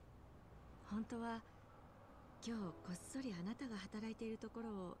本当は今日こっそりあなたが働いているところ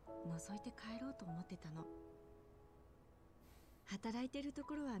を覗いて帰ろうと思ってたの。働いていると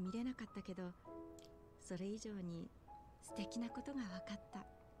ころは見れなかったけど、それ以上に素敵なことが分かった。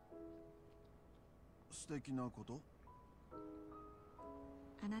素敵なこと？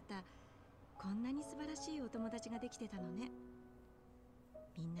あなたこんなに素晴らしいお友達ができてたのね。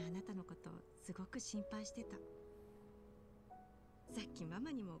みんなあなたのことすごく心配してた。さっきマ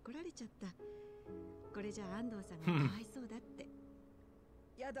マにも怒られちゃった。これじゃ安藤さんがかわいそうだって。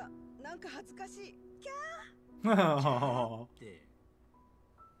やだ、なんか恥ずかしい。キャって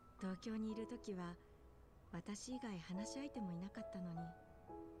東京にいる時は私以外話し相手もいなかったのに、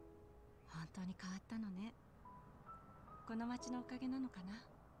本当に変わったのね。この町のおかげなのかな。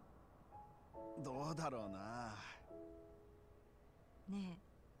どうだろうな。ね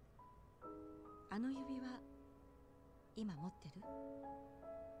え、あの指輪今持ってる？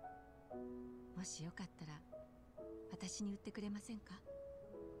もしよかったら私に売ってくれませんか？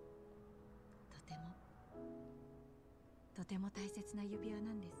とても大切な指輪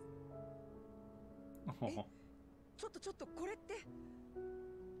なんです。え、ちょっとこれって。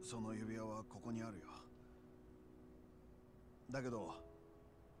その指輪はここにあるよ。だけど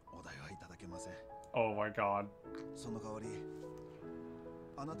お代はいただけません。 Oh my god. その代わり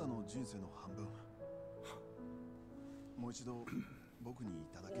あなたの人生の半分もう一度僕にい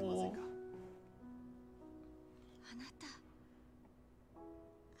ただけませんか？あなた、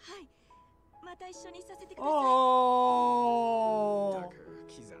はい、また一緒にさせてください。Oh. ったく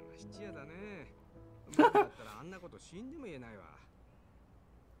キザな質屋だね。僕だったらあんなこと死んでも言えないわ。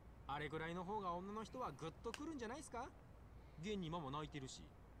あれぐらいの方が女の人はグッとくるんじゃないですか？現に今も泣いてるし。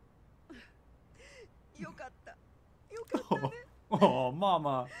よかった、よかったね。Oh,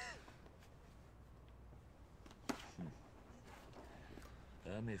 mama.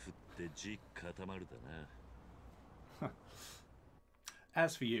 雨降って地固まるだな。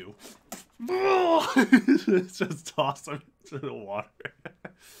As for you, just toss him to the water.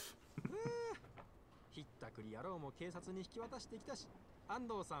 ひったくり野郎も警察に引き渡してきたし、安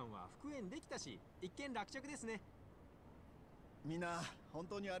藤さんは復縁できたし、一件落着ですね。みんな本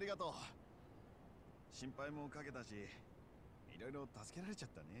当にありがとう。心配もかけたし、いろいろ助けられちゃっ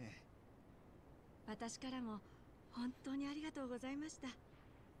たね。私からも本当にありがとうございました。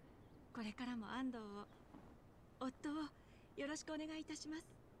これからも安藤を、夫をよろしくお願いいたします。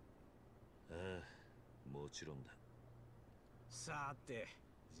ああ、もちろんだ。さて、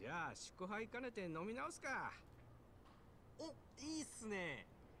じゃあ祝杯兼ねて飲み直すか。お、いいっすね。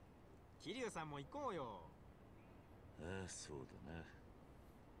桐生さんも行こうよ。ああ、そうだな。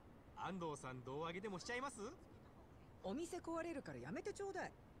安藤さん胴上げでもしちゃいます？お店壊れるからやめてちょうだ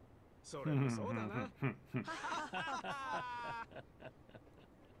い。それもそうだな。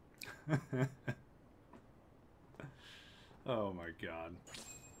Oh my god.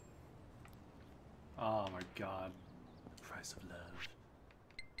 Oh my god. Price of love.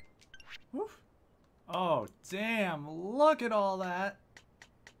 Woof. Oh damn, look at all that.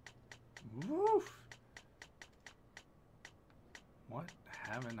 Woof. What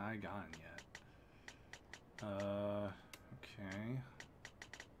haven't I gotten yet? Okay.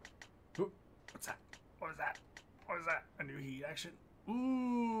 Ooh, what's that? What is that? What is that? A new heat action?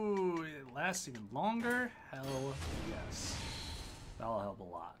 Ooh, it lasts even longer? Hell yes. That'll help a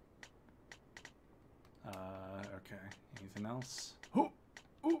lot. Okay. Anything else? Ooh!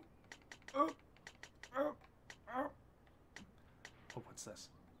 Ooh! Oh! Oh! Oh! Oh, what's this?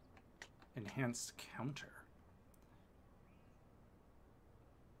 Enhanced counter.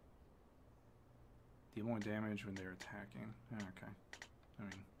 Deal more damage when they're attacking. Okay. I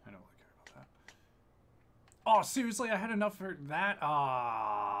mean, I don't really care about that. Oh, seriously? I had enough for that?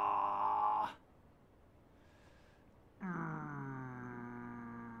 Ah.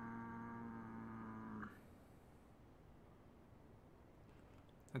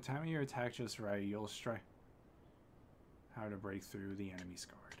 The time your attack just right, you'll strike. How to break through the enemy's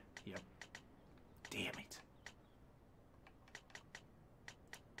guard. Yep. Damn it.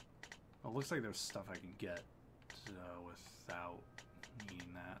 Well, it looks like there's stuff I can get without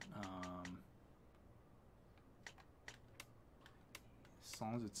needing that. As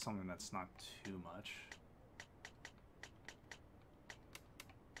long as it's something that's not too much.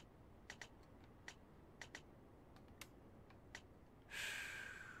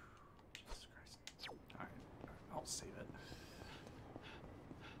 Jesus Christ. Alright, I'll save it.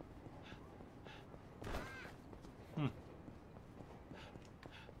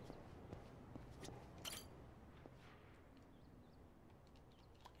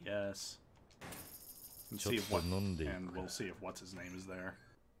 Yes. And see if what, and we'll see if what's his name is there.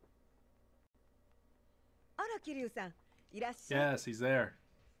 Yes, he's there.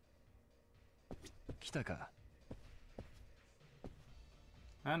 来たか。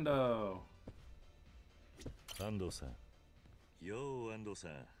 Ando. 安藤さん。よう安藤さ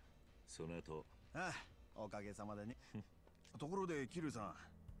ん。その後。ああ、おかげさまでね。ところでキリュウさん、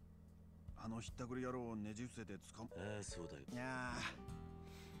あのひったくり野郎をねじ伏せて捕ま。ああ、そうだよ。いや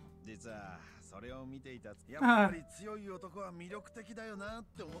実はそれを見ていた。やっぱり強い男は魅力的だよなっ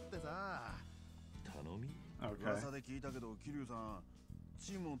て思ってさ。頼み？噂で聞いたけど、キリュウさん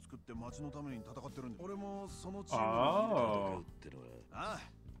チームを作って町のために戦ってるんだ。俺もそのチームに戦うってのは。ああ、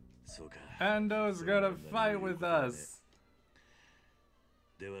そうか。Ando's gonna fight with us.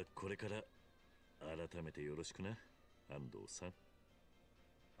 ではこれから改めてよろしくな、安藤さん。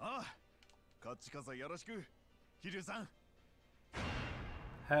ああ、こっちこそよろしく、キリュウさん。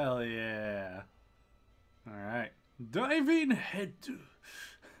Hell yeah. Alright. Diving head to.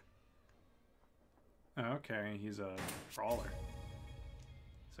 Okay, he's a brawler.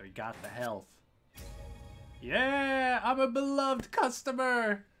 So he got the health. Yeah, I'm a beloved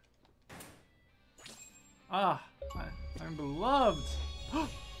customer. Ah, I'm beloved.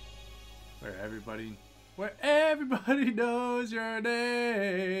 Where everybody knows your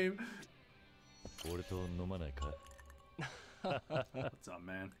name. What's up,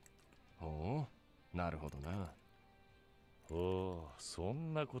 man? おお、なるほどな。おお、そ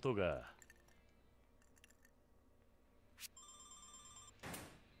んなことが。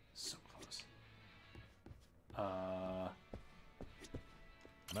So close.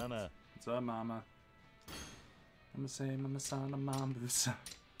 Mama. What's up, Mama? Mama say, Mama san, Mama busa.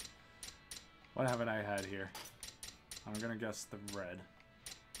 What haven't I had here? I'm gonna guess the red.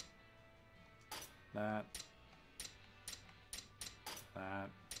 That. That.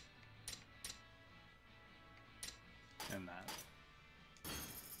 And that.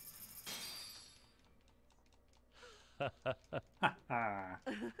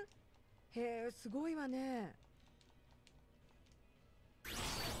 へえ、すごいわね。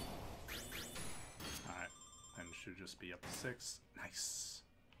Alright, and it should just be up to 6. Nice.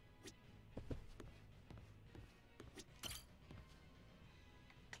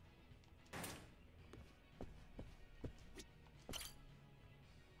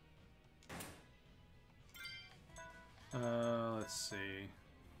 Let's see.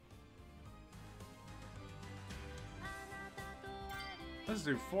 Let's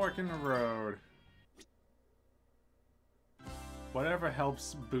do fork in the road. Whatever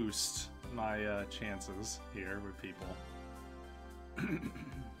helps boost my chances here with people.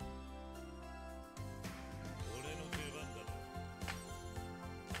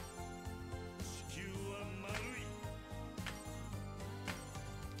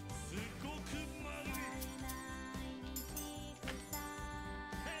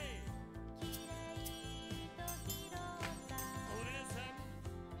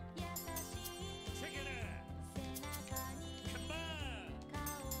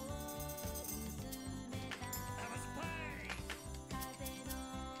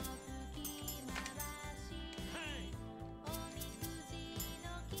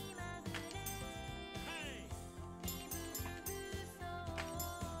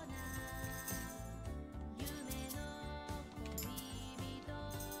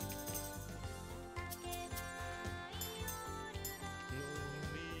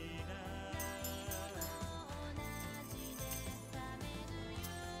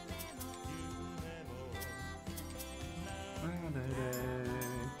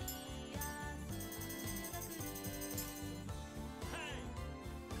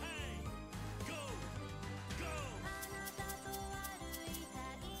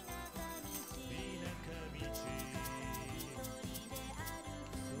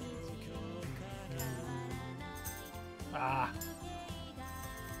 Ah.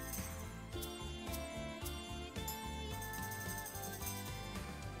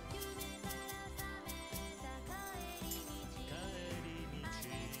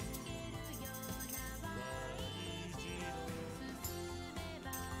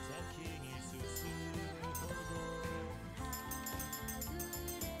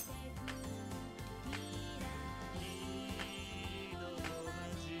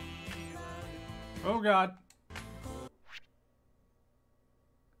 Oh God.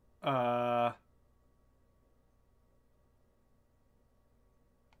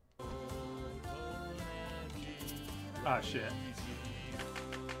 Ah, shit.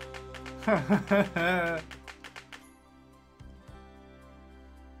 That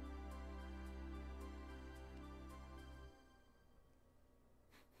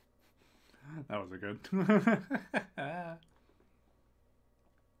was a good.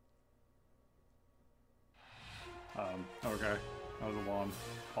 Okay. That was a long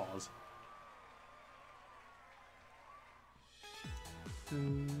pause.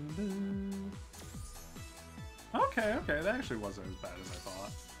 Okay, okay, that actually wasn't as bad as I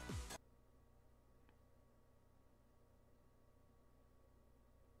thought.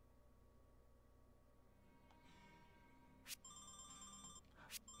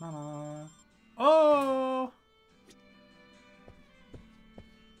 Mama. Oh!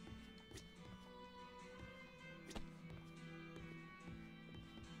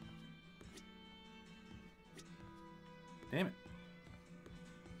 Damn it.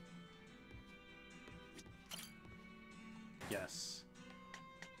 Yes.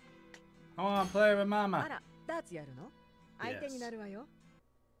 I want to play with Mama. Yes.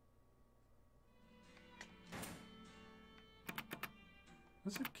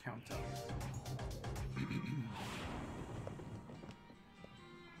 What's a countdown?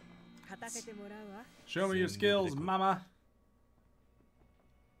 Show me your skills, Mama.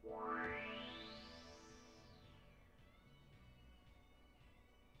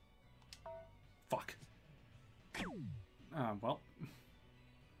 Fuck. Well.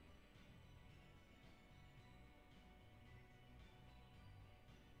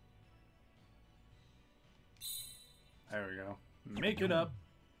 There we go. Make it up.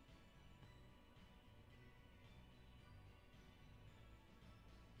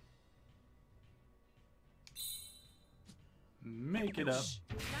 Make it up.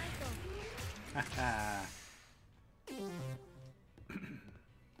 Haha.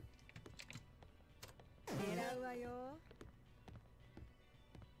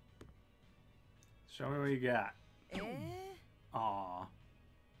 Show me what you got. Aw.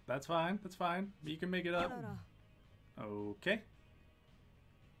 That's fine. That's fine. You can make it up. Okay.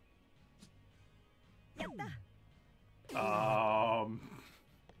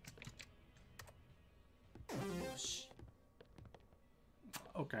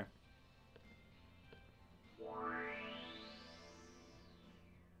 Okay.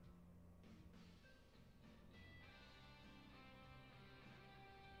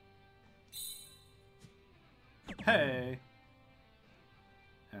 Hey.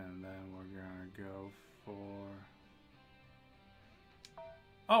 And then we're gonna go for...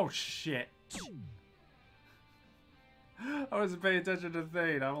 Oh, shit. I wasn't paying attention to the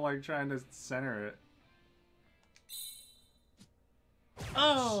thing. I'm like trying to center it.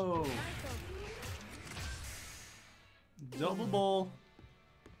 Oh! Double bowl.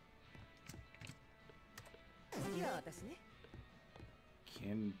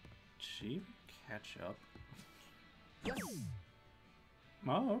 Can she catch up?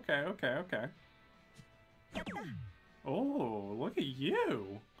 Oh, okay, okay, okay. Oh, look at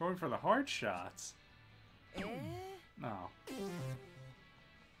you! Going for the hard shots. Oh.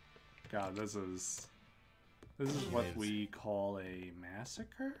 God, this is what we call a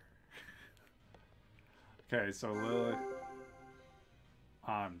massacre? Okay, so Lily...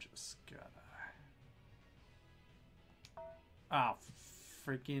 I'm just gonna... Ah,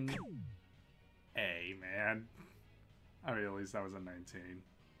 freaking A, man. I mean, at least that was a 19.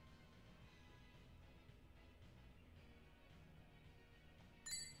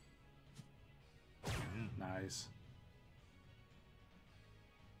 Nice.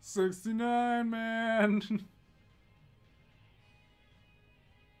 69, man!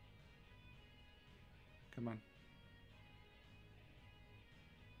 Come on.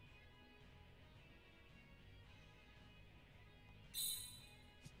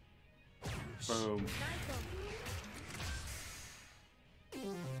 Boom.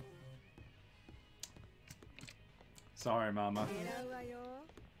 Sorry, Mama.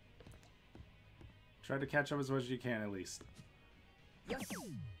 Try to catch up as much as you can, at least.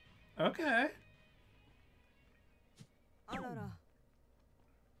 Okay.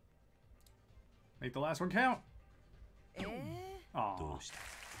 Make the last one count. Aw.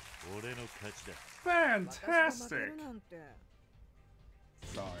 Fantastic.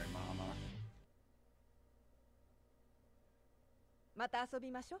 Sorry, Mama. また遊び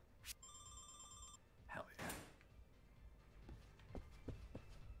ましょう。 Hell yeah.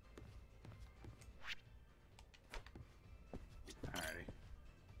 Alrighty.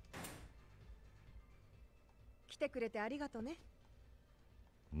 来てくれてありがとうね。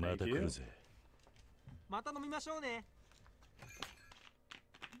また来るぜ。また飲みましょうね。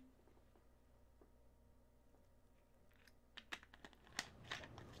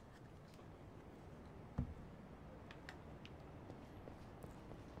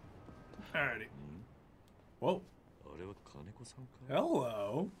Alrighty. Whoa. あれは金子さんか。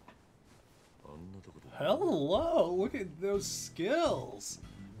 Hello. あんなとこで。 Hello. Look at those skills.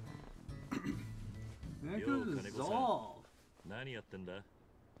 Yakuza. 何やってんだ。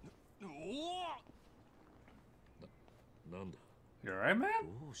なんだ。 You alright, man?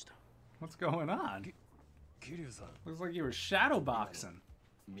 どうした。 What's going on? 桐生さん Looks like you were shadow boxing.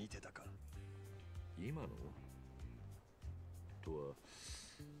 見てたか。今のとは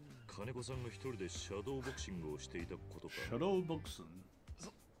金子さんが一人でシャドーボクシングをしていたことか。 Shadow boxing.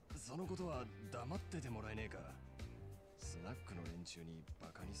 そのことは黙っててもらえねえか。スナックの連中にバ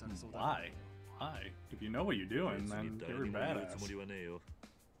カにされそうだ。 Why? Why? If you know what you're doing, 別 then に give 誰 her にも言うつ badass. もりはねえよ。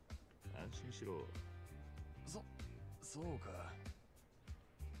安心しろ。そうか。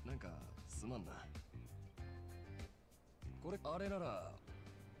なんかすまんな。これあれなら。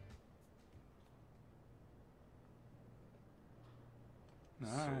そう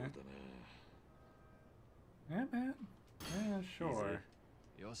Alright. だね。 Yeah, man. Yeah, sure.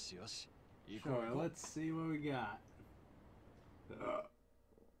 よしよし。行こう Sure, 行こう。 let's see what we got.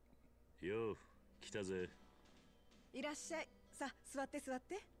 よう、来たぜ。いらっしゃい。さあ、座って座っ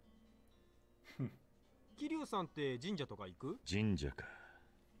て。桐生さんって神社とか行く？神社か。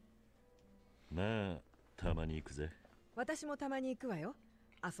まあ、たまに行くぜ。私もたまに行くわよ。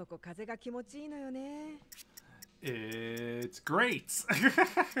あそこ風が気持ちいいのよね。It's great.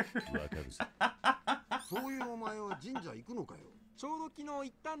 わかるぜ。そういうお前は神社行くのかよ。ちょうど昨日行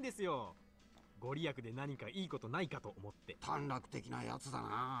ったんですよ。ご利益で何かいいことないかと思って。短絡的なやつだ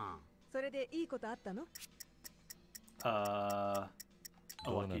な。それでいいことあったの？ A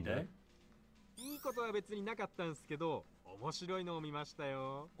lucky day. いいことは別になかったんすけど、面白いのを見ました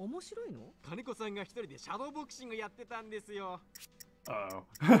よ。面白いの？金子さんが一人でシャドーボクシングやってたんですよ。Oh.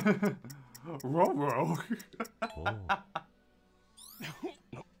 Row.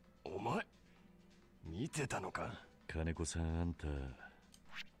 お前見てたのか。金子さん、あんた。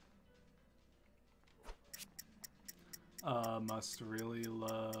Must really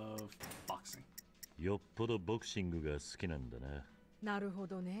love boxing. よっぽどボクシングが好きなんだな。なるほ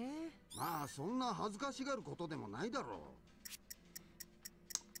どね。まあそんな恥ずかしがることでもないだろ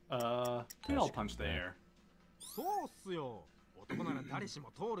We all punch the air. そうっすよ。男なら誰し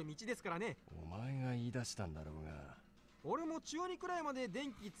も通る道ですからね。お前が言い出したんだろうが。俺も中2くらいまで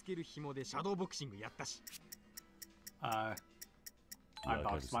電気つける紐でシャドーボクシングやったし。I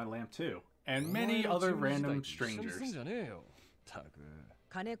boxed my lamp too. And many other random 一緒にすん strangers. じゃねえよ。たく。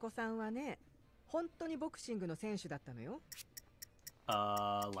金子さんはね、本当にボクシングの選手だったのよ。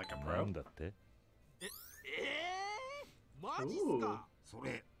Like a な pro. んだって。マジっすか？そ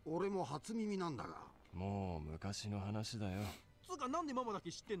れ俺も初耳なんだが。もう昔の話だよ。つうかなんでママだ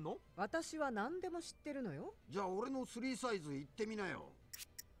け知ってんの？私は何でも知ってるのよ。じゃあ俺の3サイズ行ってみなよ。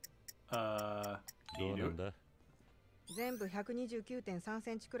どうなんだ。全部 129.3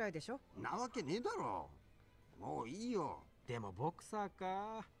 センチくらいでしょ。なわけねえだろ。もういいよ。でもボクサー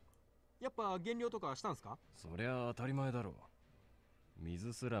か。やっぱ減量とかしたんすか？そりゃ当たり前だろう。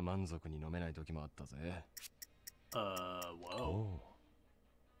水すら満足に飲めない時もあったぜ。Whoa.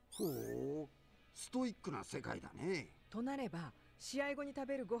 ほう、ストイックな世界だね。となれば試合後に食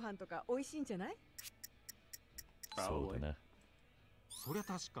べるご飯とか美味しいんじゃない？そうだな。そりゃ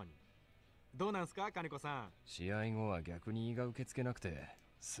確かに。どうなんすか金子さん？試合後は逆に胃が受け付けなくて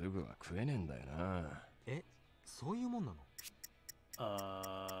すぐは食えねえんだよな。え、そういうもんなの？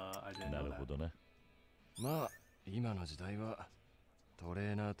 I didn't な know る that. ほどな。まあ今の時代はト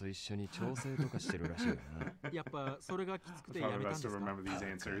レーナーと一緒に調整とかしてるらしいよな。やっぱそれがきつくてや Probably めたん best で to すか？ remember these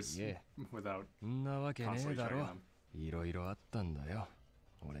answers Yeah. without んなわけねえ constantly だ checking ろ。 them. いろいろあったんだよ。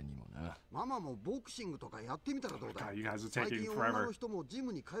俺にもな。ママもボクシングとかやってみたらどうだ。 God, you guys are 最 taking 近女 forever. の人もジ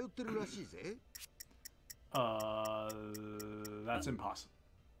ムに通ってるらしいぜ。That's impossible.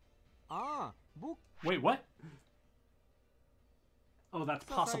 ああ、僕 Wait, what? Oh, that's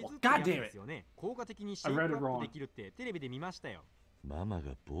ササイ possible. ズって God やつ damn で it. すよね。効果的にシェ I イ read ク it アッ wrong. プできるってテレビで見ましたよ。ママ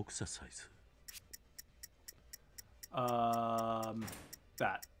がボクササイズ。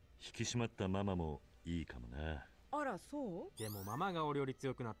 That. 引き締まったママもいいかもな。あら、そう？でもママが俺より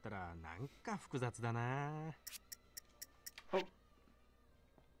強くなったらなんか複雑だな。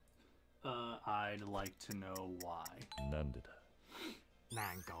I'd like to know why. なんでだ。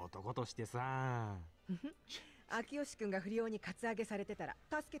なんか男としてさ。秋吉くんが不良にカツアゲされてたら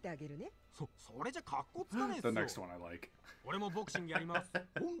助けてあげるね。それじゃ格好つかねえっ The す next よ。 one I like. 俺もボクシングやります。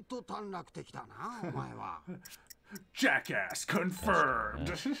ほんと短絡的だな、お前は。Jackass confirmed.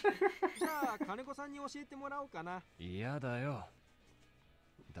 じゃあ金子さんに教えてもらおうかな。嫌だよ。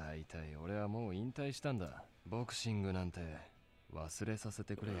だいたい俺はもう引退したんだ。ボクシングなんて忘れさせ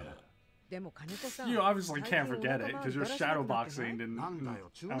てくれよ。でも金子さん、 You obviously can't forget it because you're shadowboxing in なんだよ、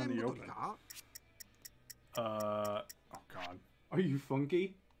中 out 年 in the 太り open. か？ Oh god. Are you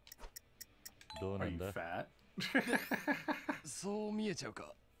funky? どう Are なん you だ。 fat? そう見えちゃう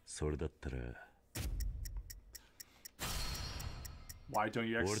か。それだったら Why don't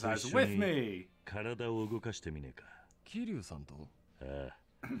you 俺と exercise 一緒 with に me? 体を動かしてみねえか。桐生さんとあ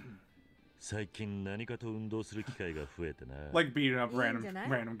あ。最近何かと運動する機会が増えてな。 Like beating up いいんじゃ random ない？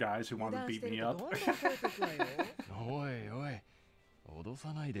 random guys who 油 want to 断し beat て me ると up. どんどん増えてくわよ。おいおい、脅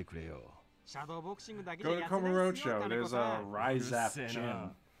さないでくれよ。シャドーボクシングだけじ Go ゃ to やつな Como いっすよ Roadshow. 金子 There's さ a ん。 Rise うる Up せえ gym.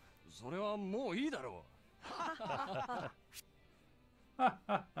 な。それはもういいだろ Whew,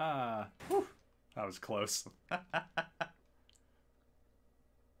 that was close.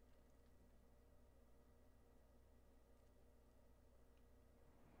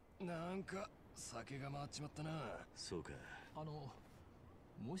 なんか酒が回っちまったな。そうか。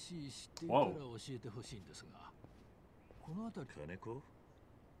もし知っていたら教えてほしいんですが、この辺り金子？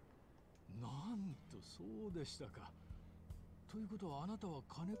なんとそうでしたか。ということはあなたは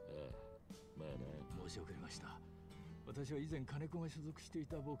金子？ああ、まあな。申し遅れました。私は以前金子が所属してい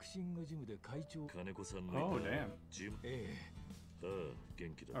たボクシングジムで会長。金子さんの Oh いた damn. ジム。えああ、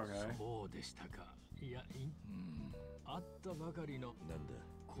元気だ。Okay. そうでしたか。いや、あったばかりのなんだ。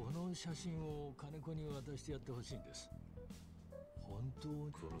この写真を金子に渡してやってほしいんです。本当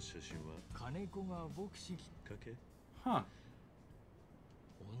にこの写真は金子がボクシングきっかけ？ Huh.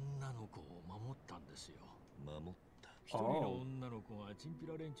 女の子を守ったんですよ。守った。一人の女の子がチンピ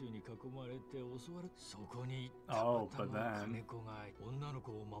ラ連中に囲まれて襲われ、そこにたま Oh, た but ま then- 金子が女の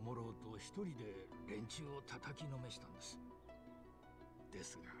子を守ろうと一人で連中を叩きのめしたんです。で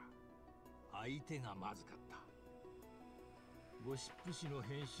すが相手がまずかった。ゴシップ誌の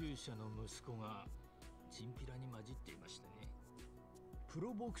編集者の息子がチンピラに混じっていましてね。プ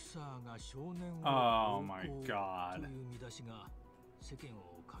ロボクサーが少年を Oh my 暴行 god. という見出しが世間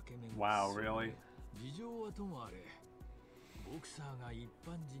を駆け巡る。 Wow, really? 事情はともあれ、ボクサーが一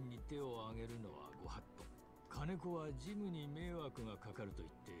般人に手を挙げるのはご法度。金子はジムに迷惑がかかると言っ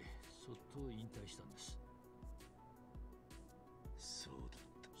てそっと引退したんです。そうだっ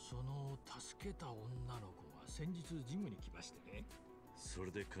た。その助けた女の子が先日ジムに来ましてね。そ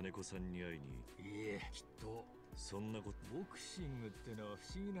れで金子さんに会いに。いいえ、きっとそんなこと。ボクシングってのは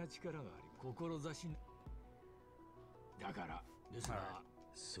不思議な力があり、志だからですが、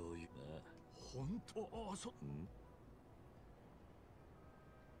そういうまあ。本当、あ、そ、ん？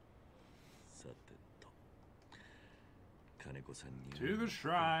さてと。金子さんに。 To the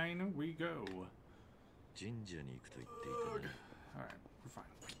shrine we go. 神社に行くと言っていたね。Alright, we're fine.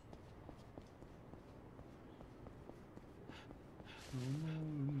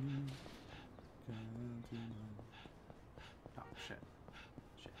 Oh, shit.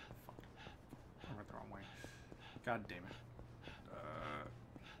 Shit, fuck. I went the wrong way. God damn it.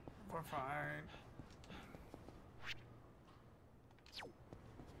 We're fine.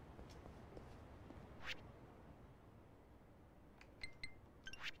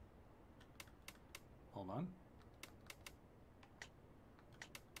 Hold on.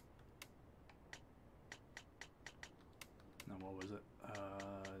 Now what was it?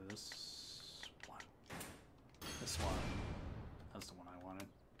 This one. This one. That's the one I wanted.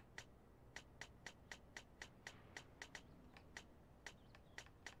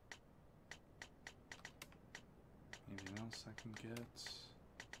 Anything else I can get?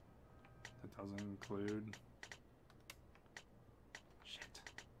 That doesn't include. Shit.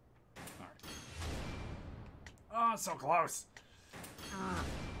 Alright. Oh, so close! Damn.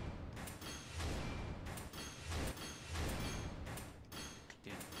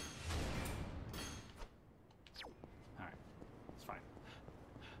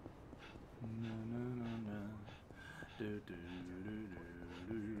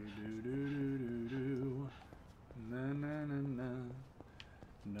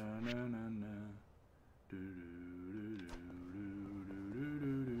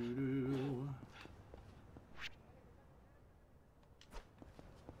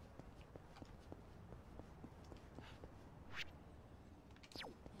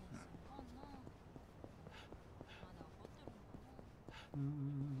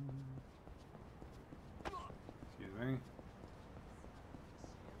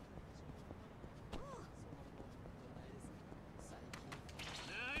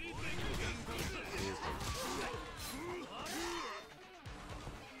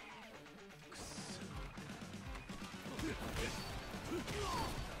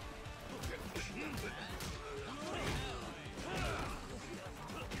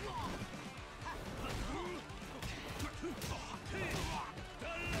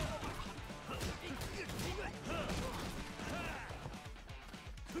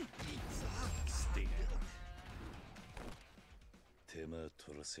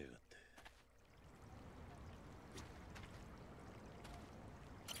 Excuse me.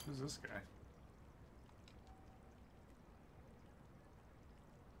 Who's this guy?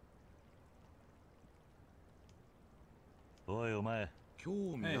おいお前、興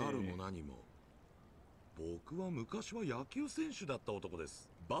味あるも何も、僕は昔は野球選手だった男です。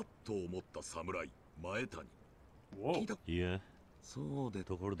バットを持った侍、前谷。聞いた？いや、そうで、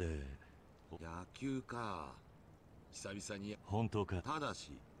ところで野球か。久々に。本当か？ただ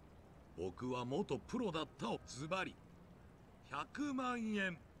し僕は元プロだったをズバリ100万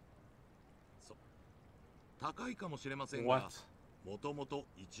円。高いかもしれませんが、もともと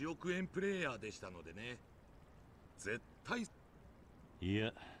1億円プレイヤーでしたのでね。絶対。い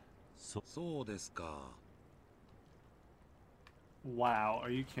や、そうですか。Wow, are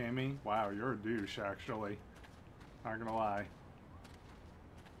you kidding me? Wow, you're a douche, actually. Not gonna lie.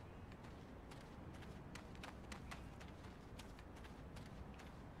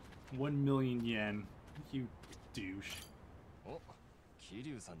 $1,000,000 yen. You douche. Oh,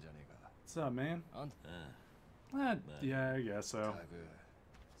 Kiryu さんじゃねえか。 What's up, man? Yeah, I guess so.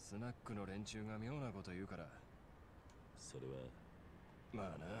 スナックの連中が妙なこと言うから。それはま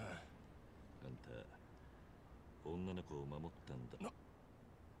あな。あんた女の子を守ったんだ。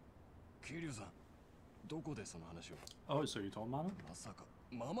Kiryu さん、どこでその話を？ Oh, so you told Mama? まさか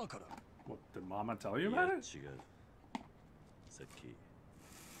ママから？ What, did Mama tell you about it? 違う。さっき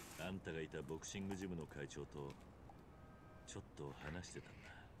あんたがいたボクシングジムの会長とちょっと話してたんだ。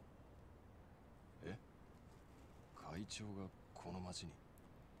え？会長がこの町に？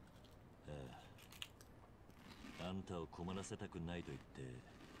ああ。あんたを困らせたくないと言って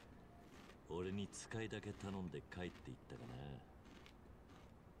俺に使いだけ頼んで帰っていったか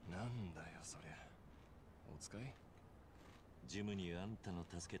な。なんだよそりゃ。お使い？ジムにあんたの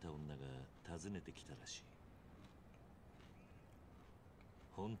助けた女が訪ねてきたらしい。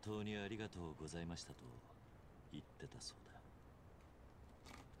本当にありがとうございましたと言ってたそうだ。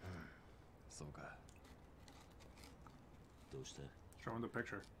そうか。どうした？ Show him the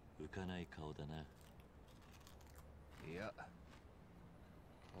picture. 浮かない顔だな。いや、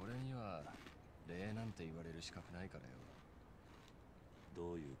俺には礼なんて言われる資格ないからよ。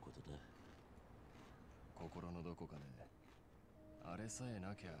どういうことだ？心のどこかであれさえ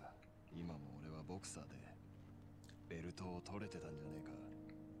なきゃ今も俺はボクサーでベルトを取れてたんじゃね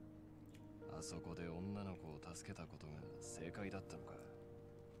えか。あそこで女の子を助けたことが正解だったのか。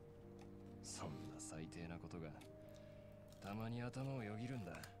そんな最低なことがたまに頭をよぎるん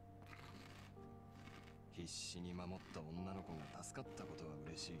だ。必死に守った女の子が助かったことは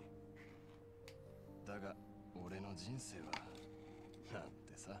嬉しい。だが俺の人生はなん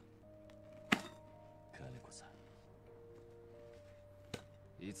てさ。金子さ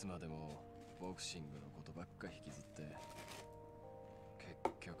ん、いつまでもボクシングのことばっか引きずって結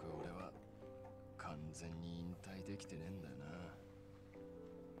局俺は完全に引退できてねえんだよな。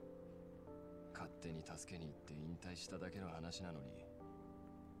勝手に助けに行って引退しただけの話なのに、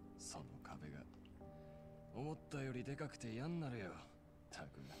その壁が思ったよりでかくて嫌になるよ。た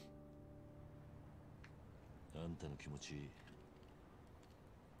く。あんたの気持ち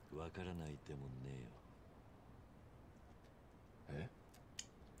わからないでもねえよ。え？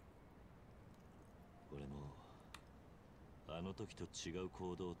俺もあの時と違う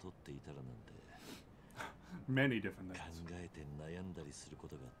行動をとっていたらなんてMany different 考 things. えて悩んだりするこ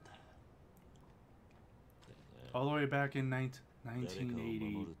とがあった。 All the way back in 誰かを守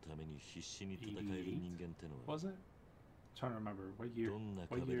 1980. るために必死に戦える人間ってのは Was it? Trying to remember what year. どんな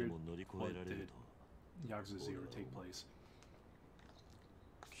What 壁で year も乗り越えられると Yakuza 0 take place?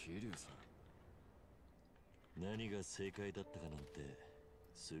 桐生さん。何が正解だったかなんて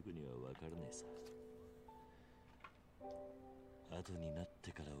すぐには分からねえさ。後になっ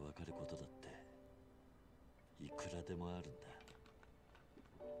てから分かることだっていくらでもあるんだ。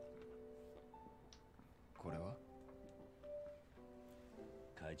これは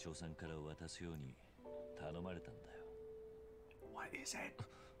会長さんから渡すように頼まれたんだよ。 What is it?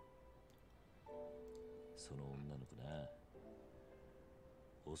 その女の子な、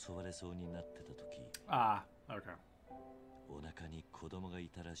襲われそうになってた時、Ah, okay. お腹に子供がい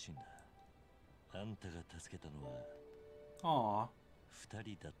たらしいんだ。あんたが助けたのは Aw. 二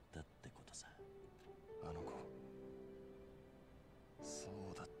人だったってことさ。あの子、そ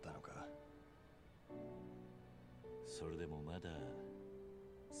うだったのか。それでもまだ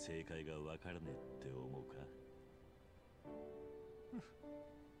正解が分からねえって思うか。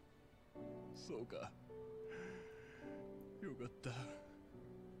そうか。よかった。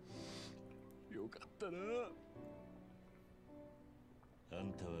よかったな。あ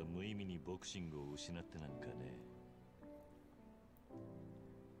んたは無意味にボクシングを失ってなんかね。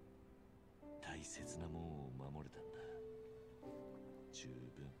大切なもんを守れたんだ。十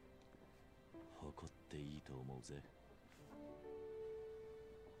分誇っていいと思うぜ。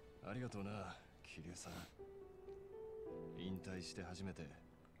ありがとうな、桐生さん。引退して初めて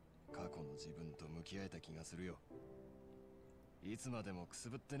過去の自分と向き合えた気がするよ。いつまでもくす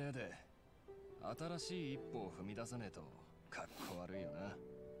ぶってねえで、新しい一歩を踏み出さねえとかっこ悪いよな。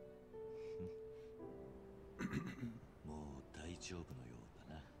もう大丈夫のよう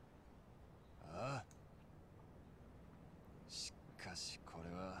だな。ああ。しかしこれ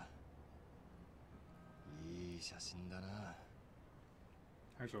はいい写真だな。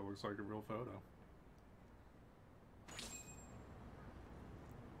Actually, it looks like a real photo.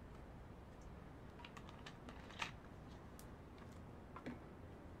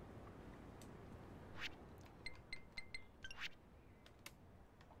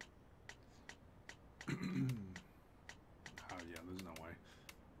 Oh yeah, there's no way.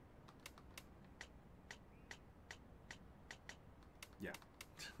 Yeah.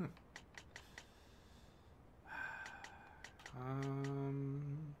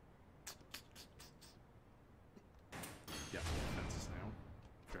 Yeah, fences now.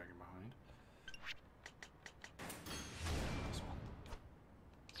 Dragon behind. This one.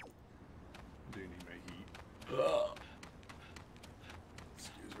 Do need my heat. Ugh.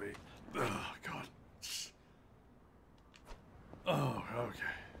 Excuse me. Oh God. Oh,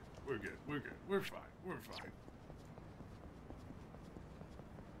 okay. We're good. We're good. We're fine. We're fine.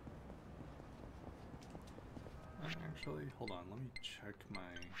 Actually, hold on. Let me check my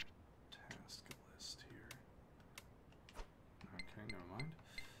task list here. Okay, never mind.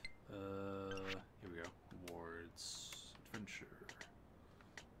 Here we go. Awards, adventure.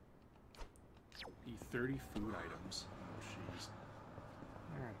 Eat 30 food items. Oh, jeez.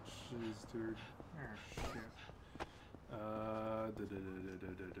 Ah, jeez, dude. Ah, shit.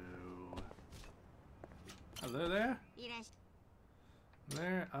 Hello there?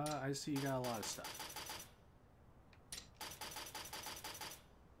 There, I see you got a lot of stuff.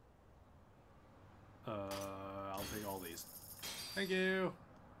 I'll take all these. Thank you!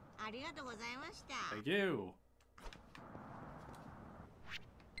 Thank you!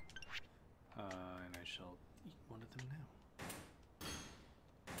 And I shall eat one of them now.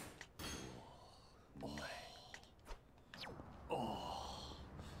 Oh.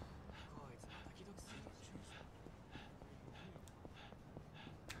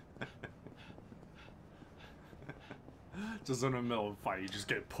 Just in the middle of a fight, you just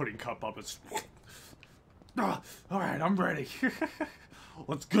get pudding cup up and alright, I'm ready.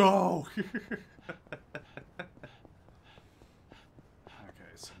 Let's go. Okay,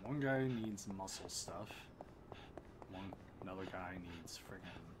 so one guy needs muscle stuff. Another guy needs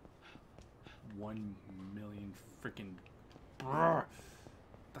friggin' 1 million freaking.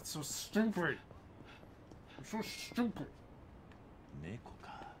 That's so stupid. I'm so stupid. Neko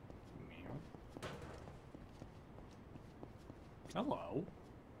ka. Hello.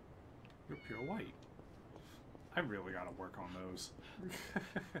 You're pure white. I really gotta work on those.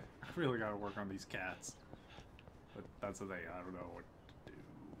 I really gotta work on these cats. But that's the thing, I don't know what to do.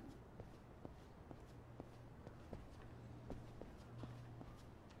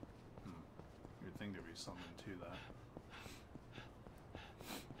 You'd think there'd be something to that.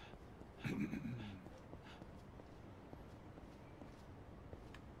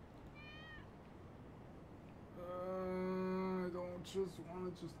 I don't just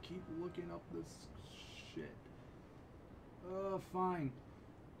want to just keep looking up this shit. Fine.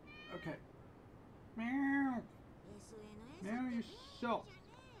 Okay. Meow. Meow yourself.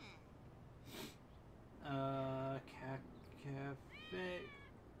 Cafe.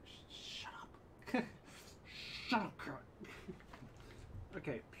 Shut up. Shut up, Kurt.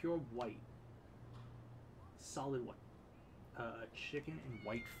 Okay, pure white. Solid white. Chicken and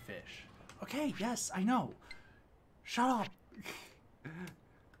white fish. Okay, yes, I know. Shut up.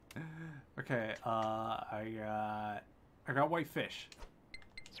 Okay, I got white fish.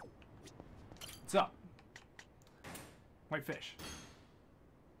 What's up? White fish.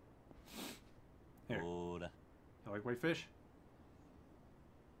 Here. You like white fish?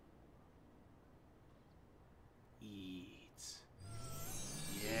 Eat.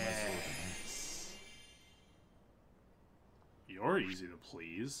 Yes. You're easy to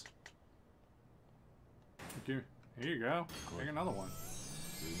please. Here you go. Make another one.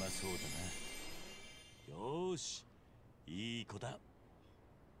 うまそうだな。よーし、いい子だ。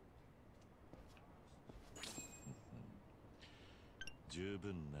十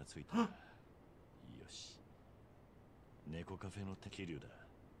分懐いた。よし。猫カフェのキリュウだ。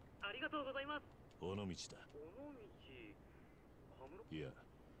ありがとうございます。尾道だ。尾道。いや、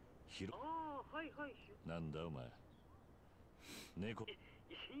広。ああ、はいはい。なんだお前。猫。言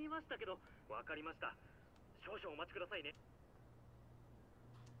いましたけど、わかりました。少々お待ちくださいね。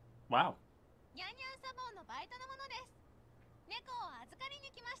Wow. ニャンニャンサボーのバイトのものです。猫を預かり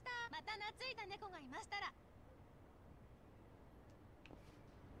に来ました。また懐いた猫がいましたら。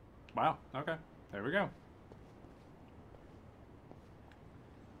Wow. Okay. There we go.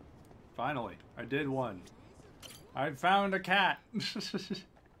 Finally, I did one. I found a cat.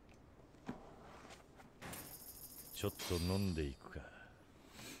 ちょっと飲んでいくか。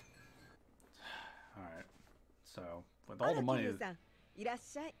All right. So, with all the money, いらっ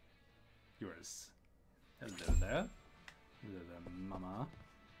しゃい。yours. Hello there. Hello there, mama.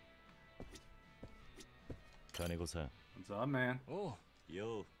 金子さん。 What's up, man? おう。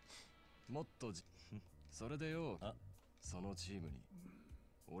よう。もっとそれでよ。あ、そのチームに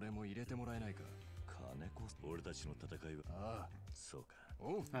俺も入れてもらえないか。金子、俺たちの戦いは。ああ、そうか。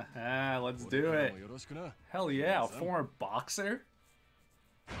おう。Let's do it. よろしくな。 Hell yeah, a former boxer?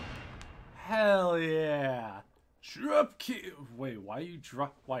 Hell yeah. Drop kick. Wait, why you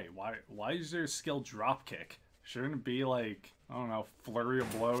drop? Why is your skill drop kick? Shouldn't it be like, I don't know, flurry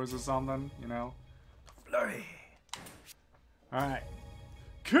of blows or something, you know? Flurry. Alright.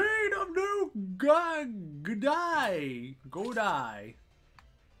 King of New Godai.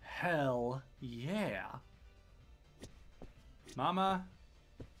 Hell yeah. Mama.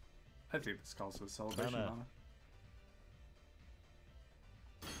 I think this calls for a celebration, Mama.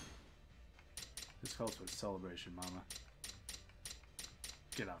 This calls for a celebration, Mama.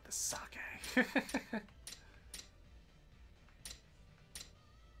 Get out the sake. Now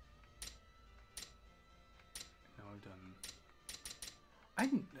I've done.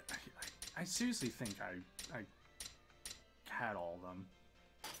 I seriously think I had all of them.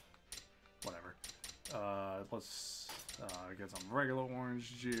 Whatever. Let's get some regular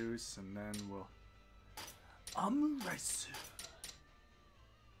orange juice, and then we'll. Rice.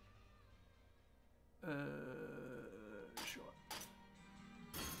 Sure.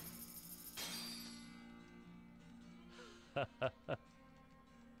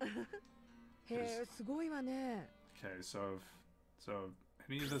 Hey, すごいわね。 Okay, so if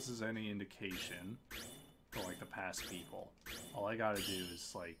any of this is any indication for like the past people, all I gotta do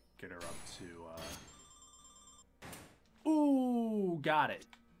is like get her up to Ooh, got it.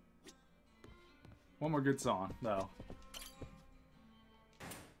 One more good song, though.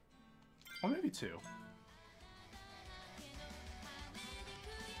 Or maybe two.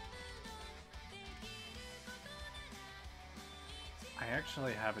 I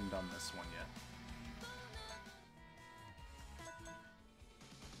actually haven't done this one yet.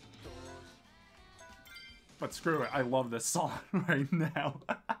 But screw it, I love this song right now.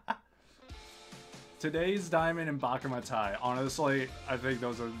 Today's Diamond and Bakamatai, honestly, I think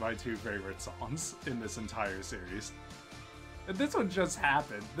those are my two favorite songs in this entire series. And this one just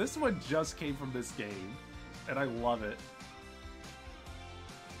happened. This one just came from this game, and I love it.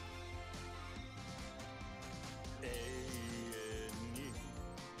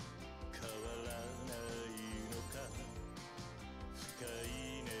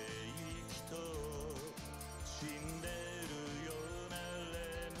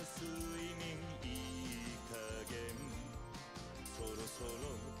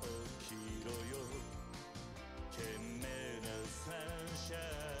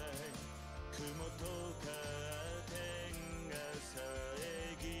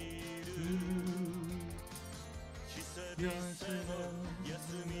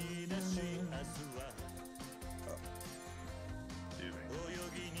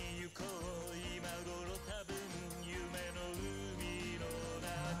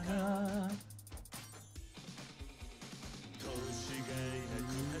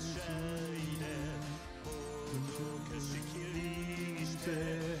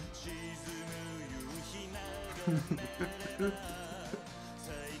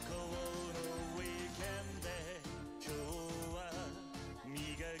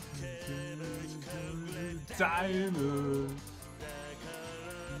 Diamond,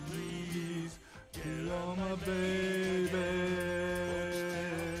 please, you're my baby.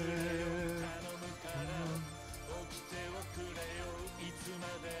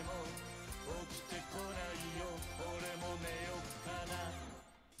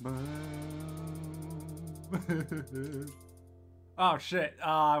 Oh shit,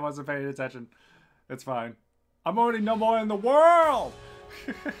 I wasn't paying attention. It's fine. I'm only number one in the world!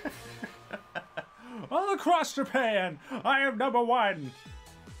 All across Japan, I am number one!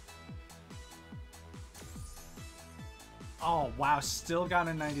 Oh wow, still got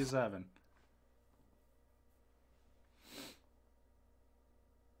a 97.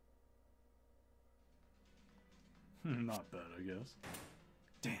 Not bad, I guess.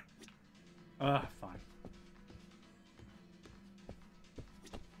 Damn. Fine.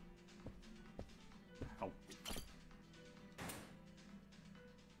 Oh.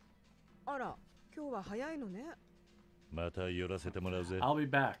 あら、今日は早いのね。また寄らせてもらうぜ。I'll be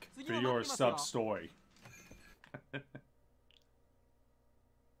back for your sub story.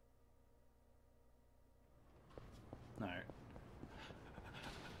 Alright.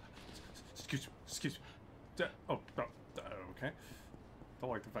 Excuse me. Oh, okay. Don't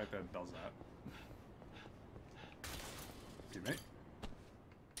like the fact that it does that. Excuse me.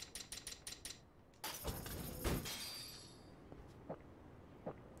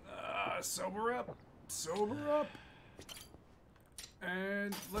 Sober up. Sober up.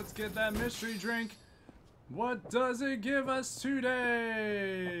 And let's get that mystery drink. What does it give us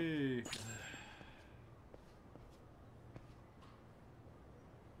today?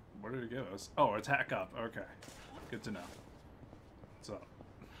 What did it give us? Oh, attack up. Okay. Good to know. What's up?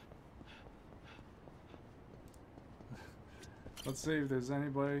 Let's see if there's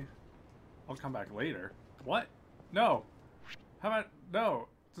anybody. I'll come back later. What? No. How about... No.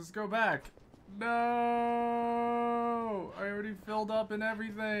 Just go back. No. I already filled up and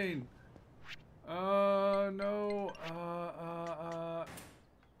everything. No.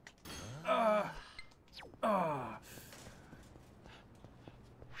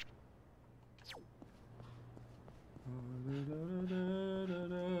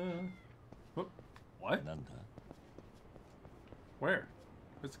 What? Where?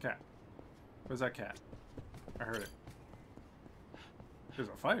 Where's the cat? Where's that cat? I heard it. There's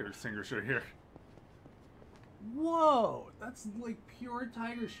a fire extinguisher here. Whoa! That's like pure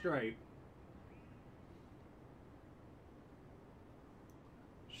tiger stripe.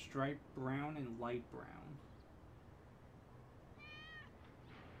 Stripe brown and light brown.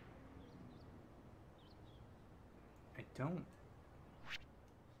 I don't.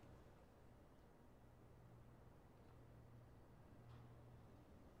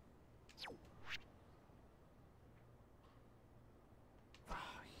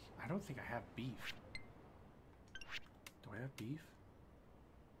 I don't think I have beef. Do I have beef?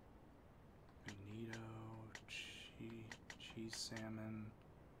 Bonito, cheese salmon.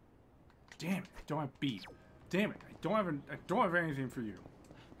 Damn it! I don't have beef. Damn it! I don't have anything for you.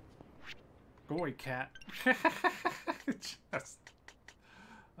 Go away, cat. Just.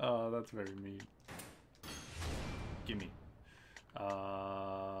 Oh, that's very mean. Gimme.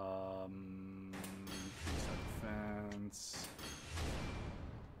 Fence.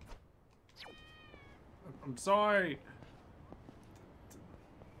 I'm sorry.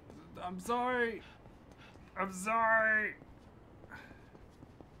 I'm sorry. I'm sorry.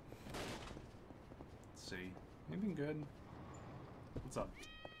 Let's see. Anything good? What's up?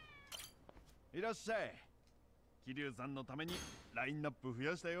 いらっしゃい。桐生さんのためにラインナップ増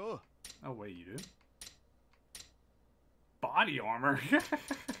やしたよ。Oh wait, you do? Body armor.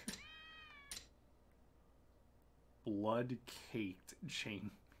 Blood caked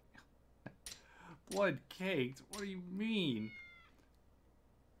chain. Blood caked? What do you mean?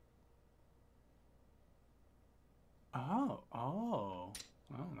 Oh, oh.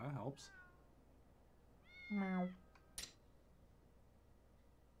 Well, that helps. Meow.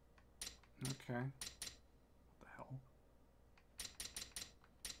 Okay. What the hell?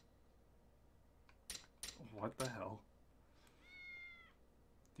 What the hell?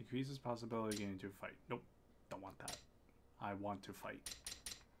 Decreases possibility of getting into a fight. Nope. Don't want that. I want to fight.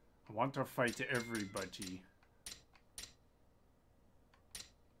 I want to fight everybody.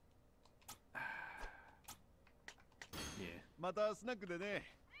 Yeah.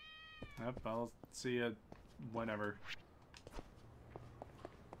 Yep, I'll see ya whenever.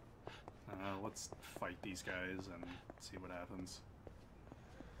 Let's fight these guys and see what happens.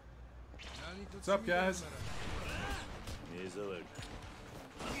 What's up, guys?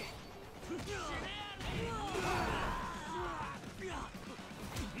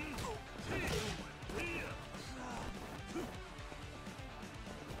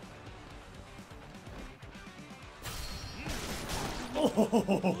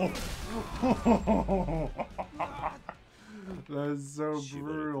 That's so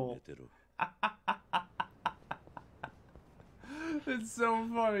brutal. It's so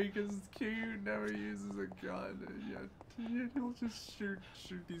funny because Kiryu never uses a gun, and yet he'll just shoot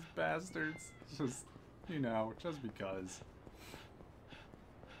these bastards. Just, you know, just because.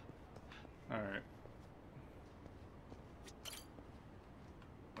 Alright.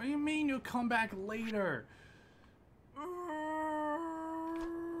 What do you mean you'll come back later?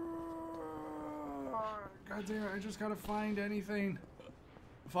 God damn it, I just gotta find anything.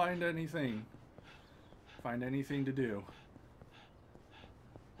 Find anything. Find anything to do.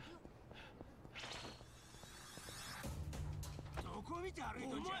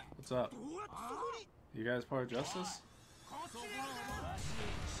 What's up? You guys part of Justice?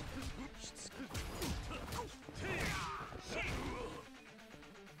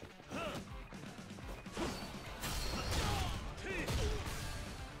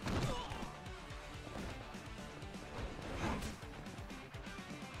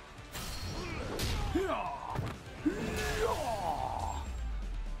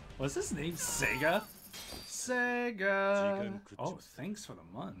 What's his name? Sega? Sega! Oh, thanks for the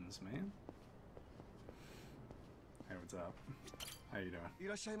muns, man. Hey, what's up? How you doing?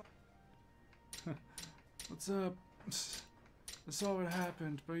 What's up? I saw what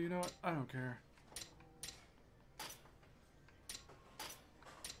happened, but you know what? I don't care.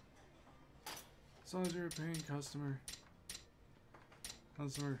 As long as you're a paying customer.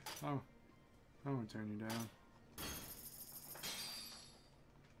 Oh, I won't turn you down.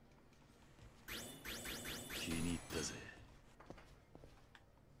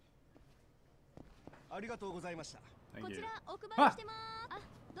 Thank you. Ah!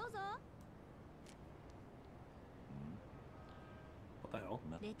 What the hell?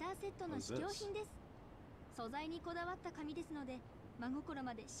 レターセットの試供品です。素材にこだわった紙ですので、真心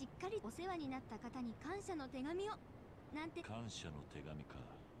までしっかりお世話になった方に感謝の手紙を。なんて。感謝の手紙か。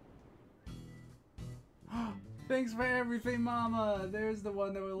Thanks for everything, Mama. There's the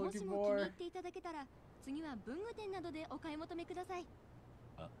one that we're もし looking も気に入 for. っていただけたら、次は文具店などでお買い求めください。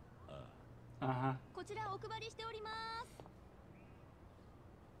Uh-huh. こちらお配りしております。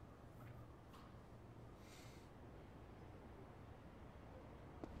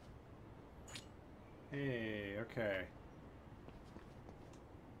Hey, okay.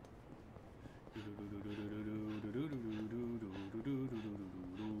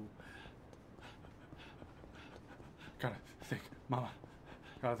 Gotta think, Mama.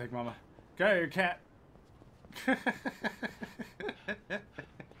 Gotta think, Mama. Go, you cat.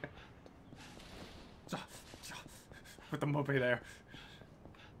 Put the moped there.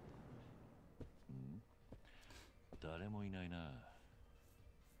 誰もいないな。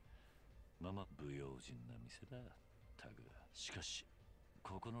ママ不用心な店だ。タグ。しかし、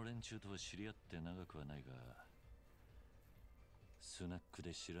ここの連中とは知り合って長くはないが、スナック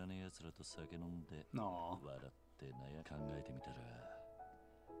で知らねえ奴らと酒飲んで笑って考えてみたら、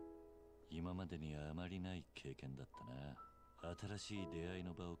今までにあまりない経験だったな。新しい出会い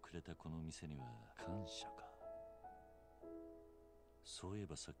の場をくれたこの店には感謝か。そういえ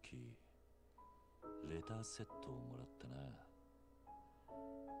ばさっきレターセットをもらったな。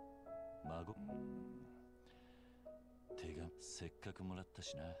孫手がせっかくもらった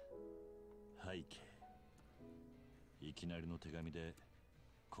しな。背景いきなりの手紙で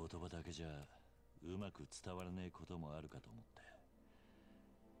言葉だけじゃうまく伝わらねえこともあるかと思って、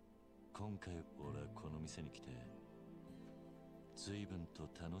今回俺はこの店に来て随分と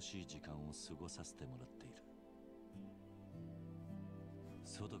楽しい時間を過ごさせてもらっている。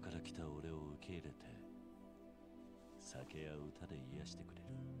外から来た俺を受け入れて酒や歌で癒してくれる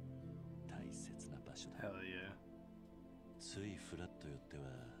大切な場所だ。Hell yeah. ついフラッと寄っては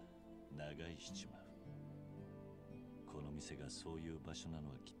長居しちまう。この店がそういう場所な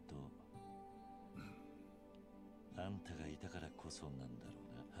のはきっとあんたがいたからこそなんだろ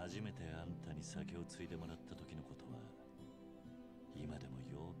うな。初めてあんたに酒をついでもらった時のことは今でも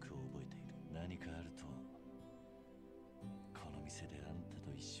よく覚えている。何かあるとこの店であんた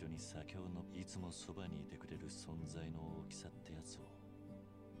と一緒に酒を飲む、いつもそばにいてくれる存在の大きさってやつを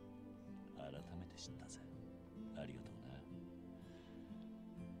改めて知ったぜ。ありがとうな。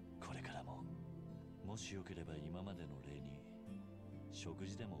これからももしよければ今までの礼に食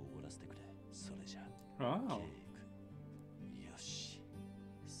事でもおごらせてくれ。それじゃあ、ケーク。よし。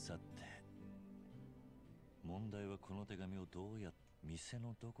さて問題はこの手紙をどうやって店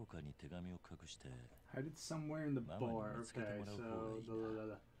のどこかに手紙を隠して hide it somewhere in the bar. Okay, so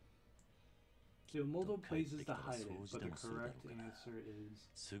there are multiple places to hide it, but the correct answer is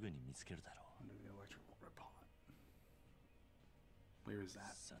すぐに見つけるだろう。 under the electrical repot. Where is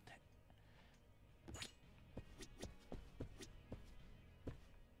that? さて。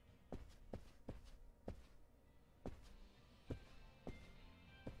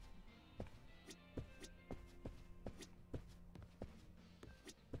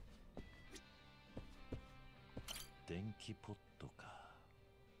電気ポットか。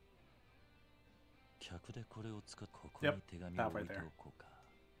客でこれを使ってここに手紙を置いておこうか。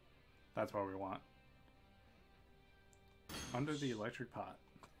That's what we want. Under the electric pot.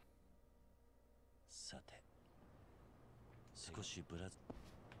 さて。少しぶらず。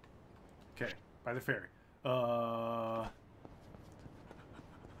Okay, by the ferry.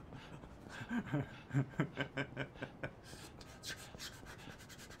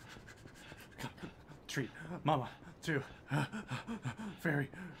 Treat Mama to ferry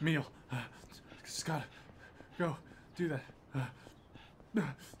meal. Just gotta go do that.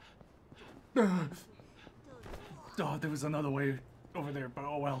 Oh, there was another way over there, but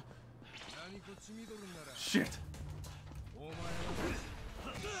oh well. Shit.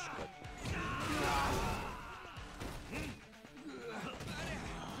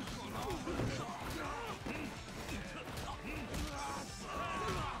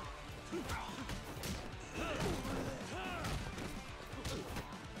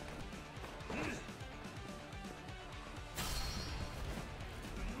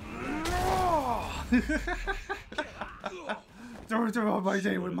 Don't ruin my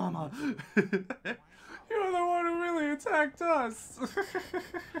day with Mama. You're the one who really attacked us.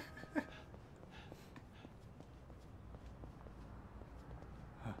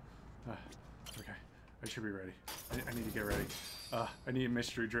 Okay, I should be ready. I need to get ready. I need a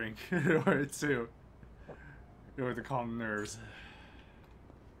mystery drink in order to calm nerves.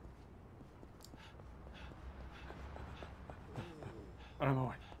 On my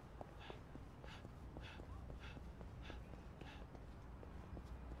way.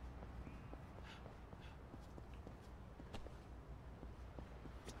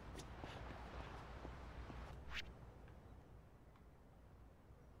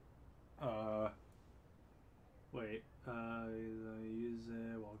 Wait, use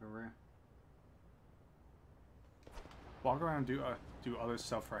it, walk around. Walk around and do other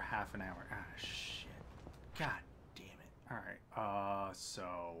stuff for half an hour. Ah, shit. God damn it. Alright,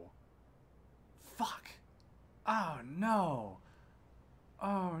 so... Fuck! Oh, no!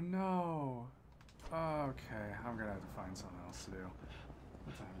 Oh, no! Okay, I'm gonna have to find something else to do.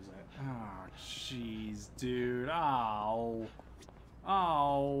 What time is it? Oh, jeez, dude. Oh.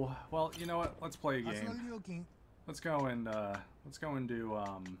 Oh. Well, you know what? Let's play a game. Let's go and do, let's go to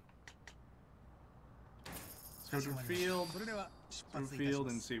field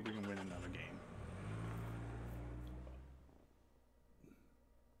and see if we can win another game.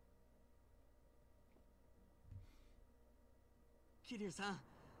 Kiryu-san,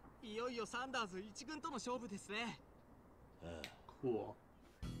 いよいよサンダーズ一軍との勝負ですね。Cool.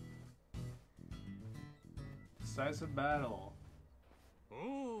 Decisive battle. お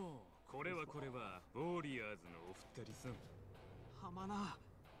お、これはウォーリアーズのお二人さん。浜名。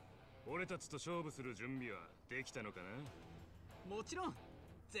俺たちと勝負する準備はできたのかな？もちろん。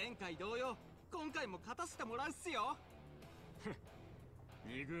前回同様、今回も勝たせてもらうっすよ。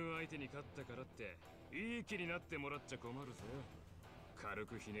二軍相手に勝ったからっていい気になってもらっちゃ困るぜ。軽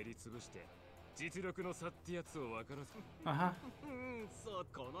くひねり潰して実力の差ってやつを分からず。そう、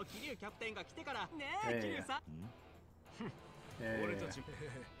この桐生キャプテンが来てからねえ、桐生さん。俺たち、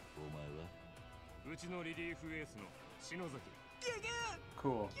お前はうちのリリーフエースの篠崎。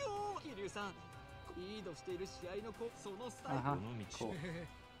Cool. 桐生さん、リードしている試合のそのスタイル。Cool.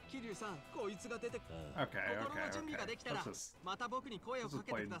 桐生さん、こいつが出て。心の準備ができたら、また僕に声をか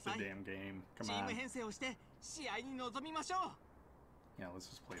けてください。チーム編成をして試合に臨みましょう。Yeah, let's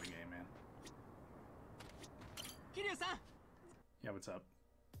just play the game, man. Kiryu-san! Yeah, what's up?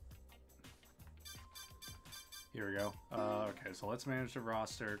 Here we go. Okay, so let's manage the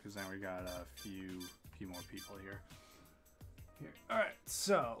roster because now we got a few more people here. All right,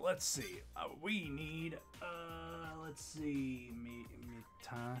 so let's see. We need let's see,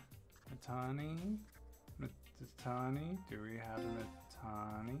 Mitani. Do we have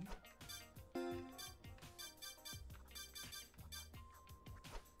Mitani?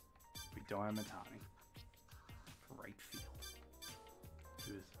 We don't have Mitani. Right field.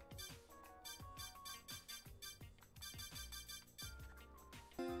 Who is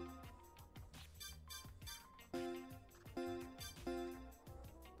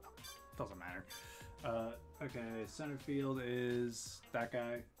Doesn't matter. Okay, center field is that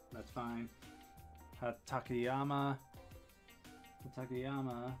guy. That's fine. Takayama.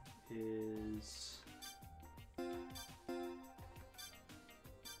 Takayama is...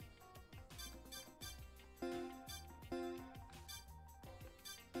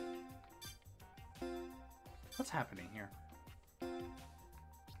 What's happening here?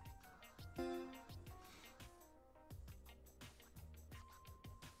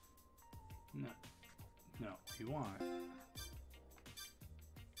 No. No, you want it.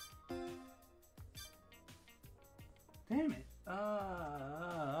 Damn it.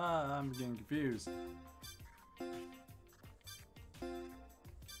 I'm getting confused.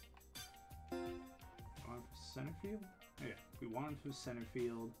 Want him for center field? Yeah, we want him for center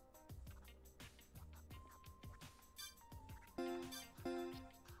field.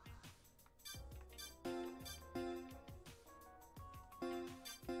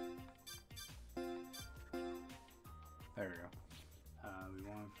 There we go. We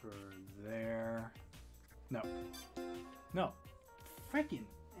want him for there. No. No. Freaking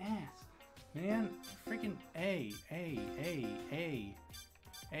ass. Man, freaking A.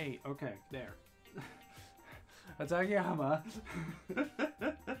 Okay, there. Takayama.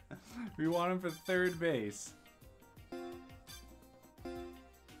 We want him for third base.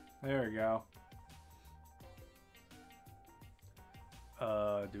 There we go.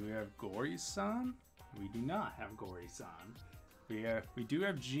 Do we have Gori-san? We do not have Gori-san. We do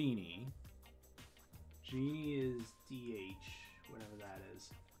have Genie. Genie is DH, whatever that is.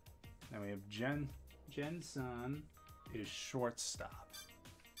 Then we have Jen-san is shortstop.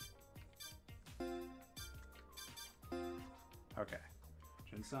 Okay.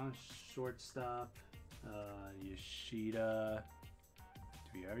 Jen-san shortstop. Yoshida.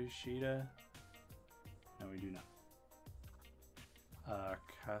 Do we have Yoshida? No, we do not.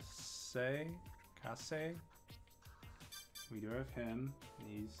 Kase. We do have him.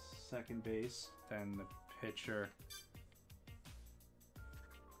 He's second base. Then the pitcher.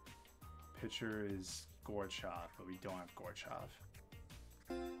 Pitcher is Gorchov, but we don't have Gorchov.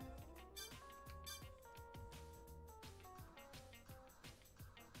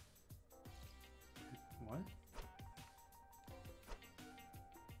 What?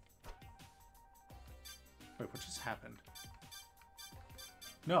 Wait, what just happened?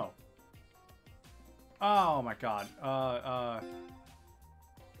 No. Oh my god.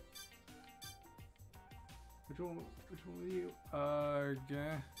 Which one were you?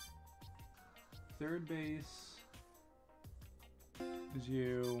 Okay. Third base is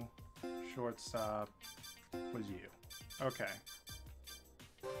you. Shortstop was you. Okay.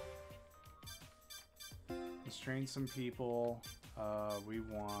 Let's train some people. We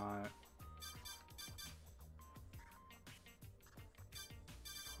want...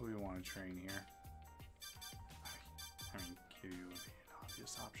 Who do we want to train here? I mean, Kiryu would be an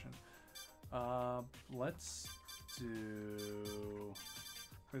obvious option. Let's do...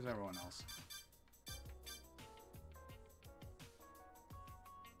 Where's everyone else?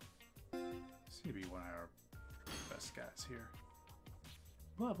 Seems to be one of our best guys here.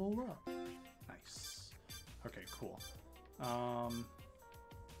 Level up. Nice. Okay, cool.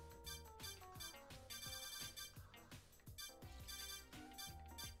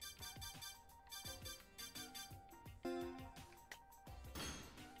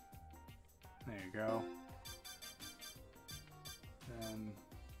 There you go. Then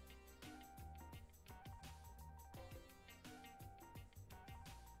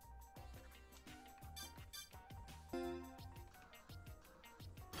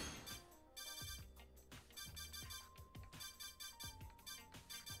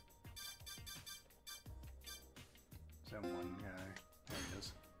is that one guy? There he is.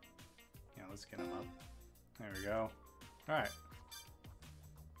 Yeah, let's get him up. There we go. All right.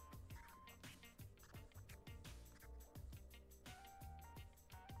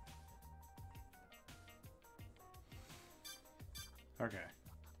 Okay.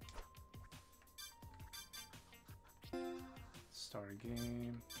 Start a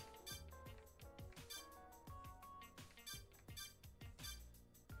game.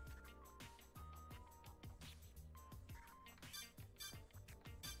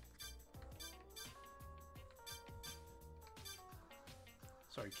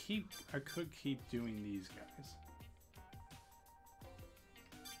 So I could keep doing these guys.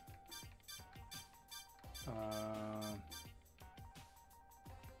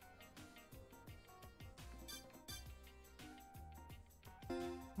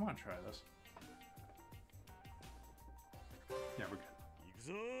 I want to try this. Yeah, we're good.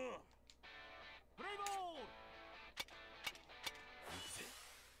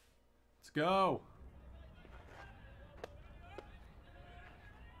 go.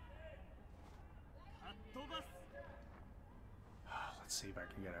 Let's see if I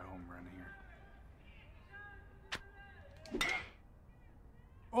can get a home run here.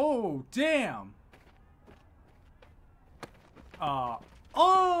 Oh, damn.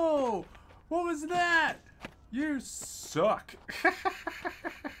 Oh, what was that? You suck.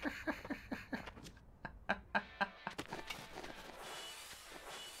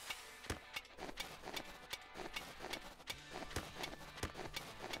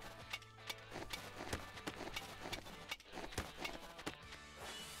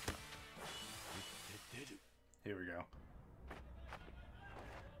 Here we go.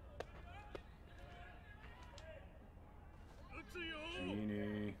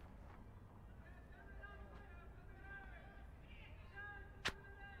 Genie.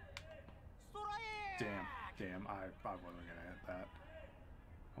 Damn, I wasn't gonna hit that.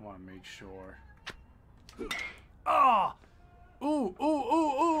 I want to make sure. Oh! Ooh, ooh, ooh,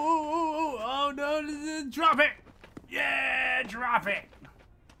 ooh, ooh, ooh, ooh, oh no, drop it! Yeah, drop it!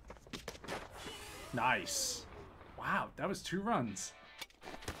 Nice. Wow, that was 2 runs.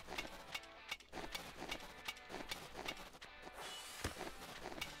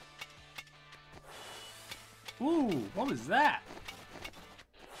 Ooh, what was that?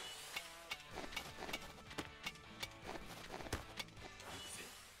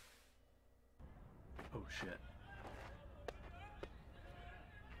 Oh shit.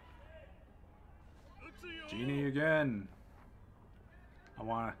 Genie again. I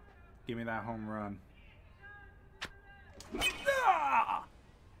wanna give me that home run. Ah!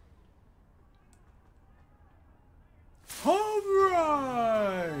 Home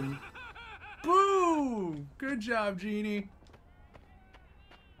run! Boom! Good job, Genie.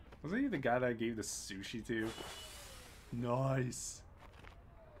 Wasn't he the guy that I gave the sushi to? Nice.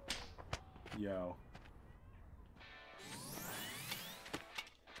 Yo.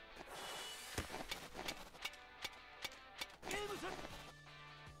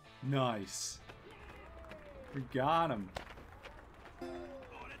 Nice. We got him.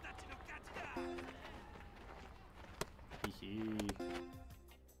 Hee.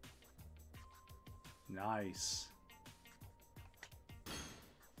 Nice.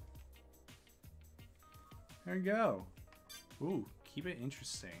 There we go. Ooh, keep it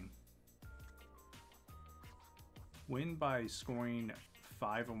interesting. Win by scoring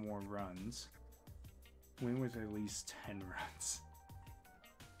 5 or more runs. Win with at least 10 runs.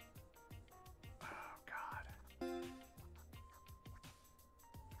 Oh, God.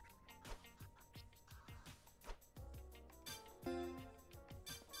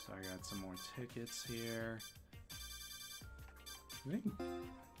 So I got some more tickets here. I think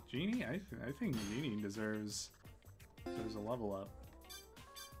Genie, I think Genie deserves a level up.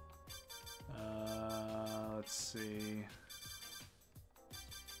 Let's see.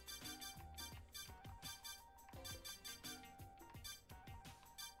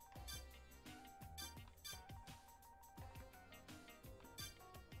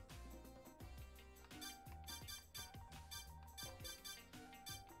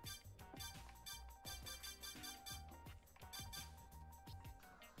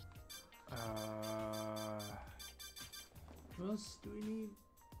 What else do we need?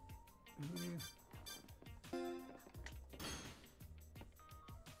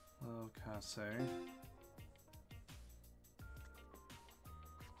 Kase.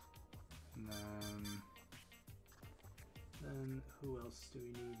 And then who else do we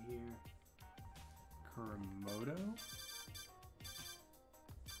need here? Kuramoto?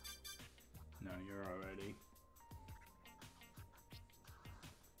 No, you're already.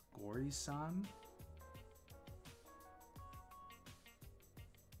 Gori-san?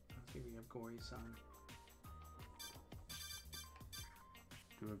 I think we have Gori-san.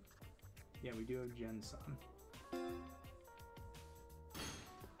 Yeah, we do have Jen-san.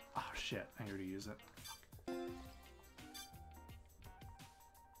 Oh shit, I already used it.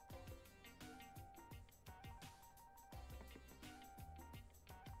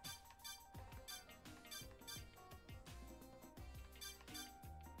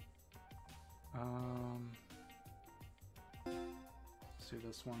 Let's do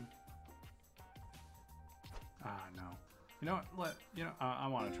this one. Ah, no. You know what? I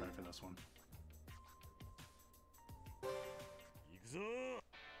want to try for this one.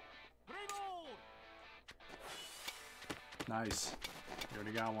 Nice. You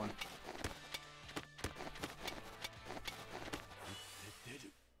already got one.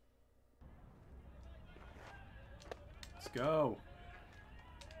 Let's go.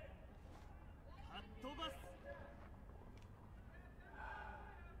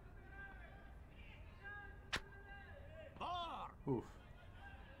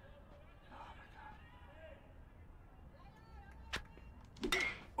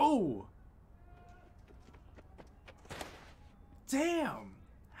 Oh! Damn!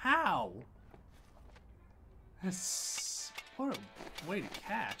 How? That's... What a way to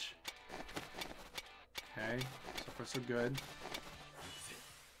catch. Okay, so far so good.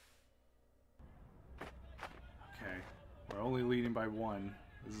 Okay, we're only leading by 1.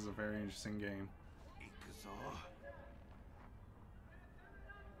 This is a very interesting game.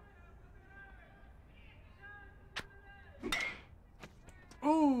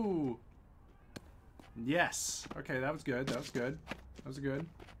 Ooh! Yes. Okay, that was good. That was good. That was good.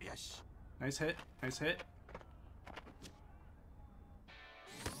 Yes. Nice hit. Nice hit.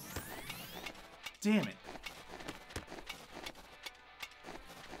 Damn it.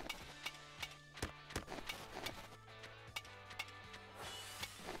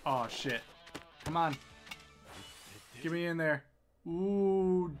 Oh, shit. Come on. Get me in there.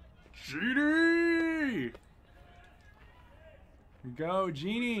 Ooh, Genie! Go,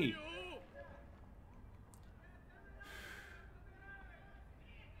 Genie!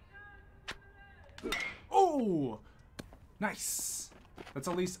 Oh! Nice! That's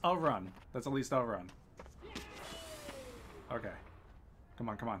at least a run. That's at least a run. Okay. Come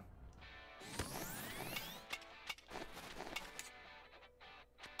on, come on.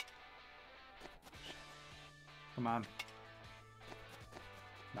 Come on.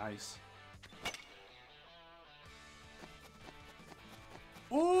 Nice.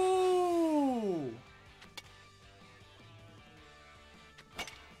 Ooh!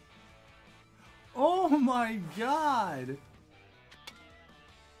 Oh my god!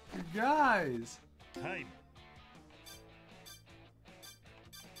 You guys! Time.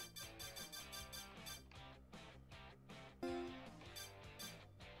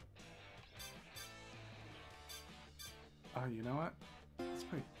 Oh, you know what?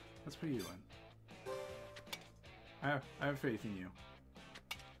 Let's put you in. I have faith in you.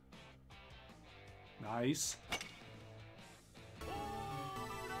 Nice.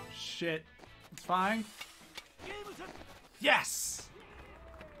 Shit. It's fine. Yes!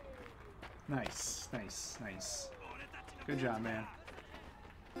 Nice, nice, nice. Good job, man.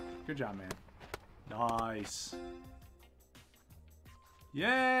 Good job, man. Nice.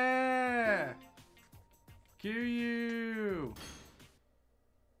 Yeah! Kiryu!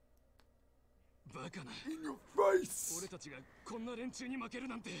 バカな。In your face! 俺たちがこんな連中に負ける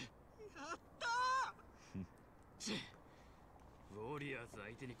なんて。やったー！チェ、ウォリアーズ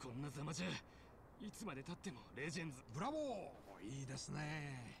相手にこんなざまじゃ、いつまで経ってもレジェンズ。ブラボー！いいです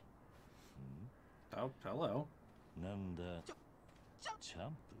ね。Oh, hello. なんだ。チャ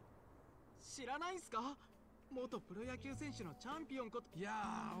ンプ。知らないんすか？元プロ野球選手のチャンピオンこと。いや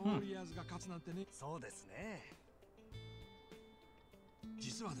ー、ウォリアーズが勝つなんてね。そうですね。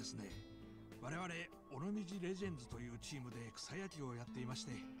実はですね、我々尾道レジェンズというチームで草野球をやっていまし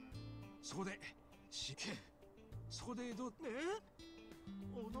て、そこでそこでどう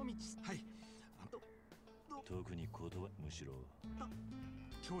尾道、はい、特にことはむしろ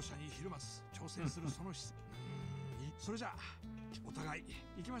強者にひるまず挑戦するそのそれじゃあお互い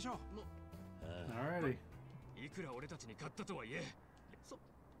行きましょう。Alrighty. いくら俺たちに勝ったとはいえ、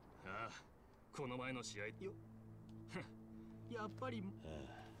ああ、この前の試合よ。やっぱり。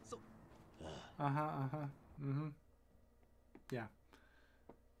Uh-huh. Mm-hmm. Yeah.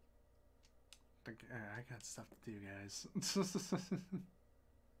 I got stuff to do, guys.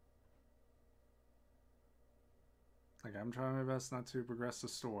 Like, I'm trying my best not to progress the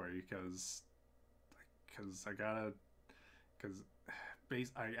story, because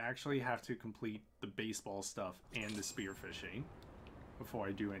I actually have to complete the baseball stuff and the spearfishing before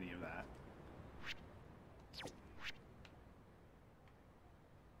I do any of that.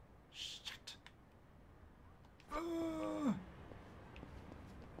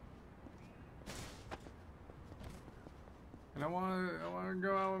 And I wanna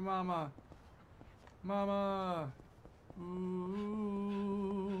go out with Mama. Mama.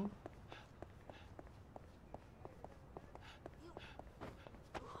 Ooh.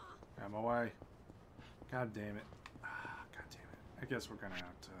 I'm away. God damn it. God damn it. I guess we're gonna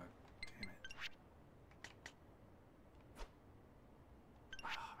have to. Damn it. Oh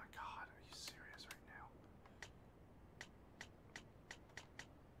my god, are you serious right now?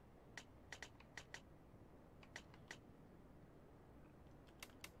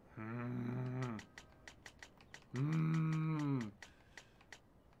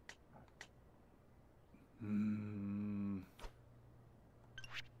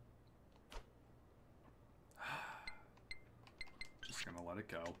 Just gonna let it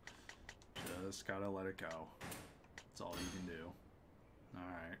go. Just gotta let it go. That's all you can do.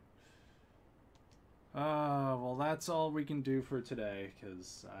 Alright. Well that's all we can do for today,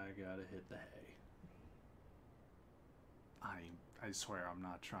 because I gotta hit the hay. I swear I'm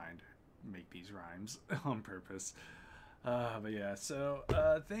not trying to make these rhymes on purpose. But yeah, so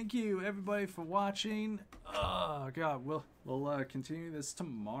thank you everybody for watching. Oh god, we'll continue this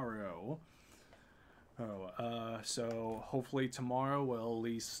tomorrow. So hopefully tomorrow we'll at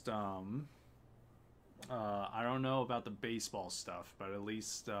least I don't know about the baseball stuff, but at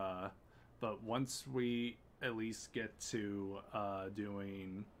least but once we at least get to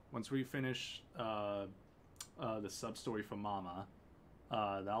once we finish the sub story for Mama,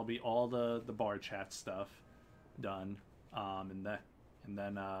 that'll be all the bar chat stuff done. And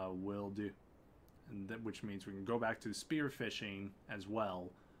then we'll do, which means we can go back to spearfishing as well,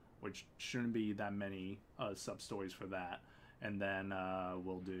 which shouldn't be that many sub stories for that. And then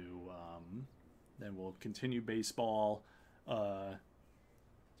we'll do, then we'll continue baseball.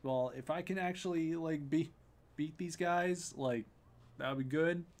 Well, if I can actually like beat these guys, like that'll be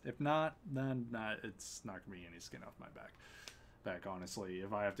good. If not, then it's not gonna be any skin off my back. Honestly,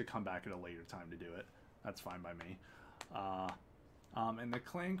 if I have to come back at a later time to do it, that's fine by me. And the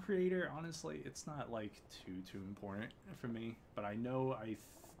clan creator, honestly, it's not like too important for me, but I know I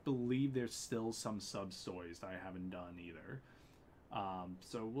believe there's still some sub stories that I haven't done either.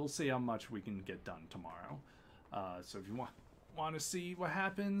 So we'll see how much we can get done tomorrow. So if you want to see what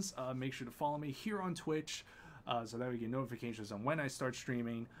happens, make sure to follow me here on Twitch, so that we get notifications on when I start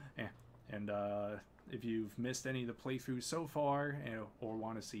streaming. And if you've missed any of the playthroughs so far, or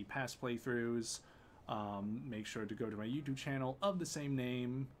want to see past playthroughs, make sure to go to my YouTube channel of the same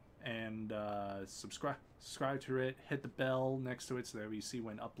name and subscribe to it. Hit the bell next to it so that you see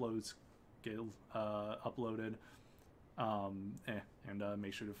when uploads get uploaded. And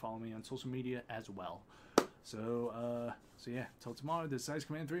make sure to follow me on social media as well. So yeah, till tomorrow, this is Ice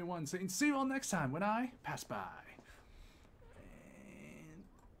Command 3-1 saying see you all next time when I pass by.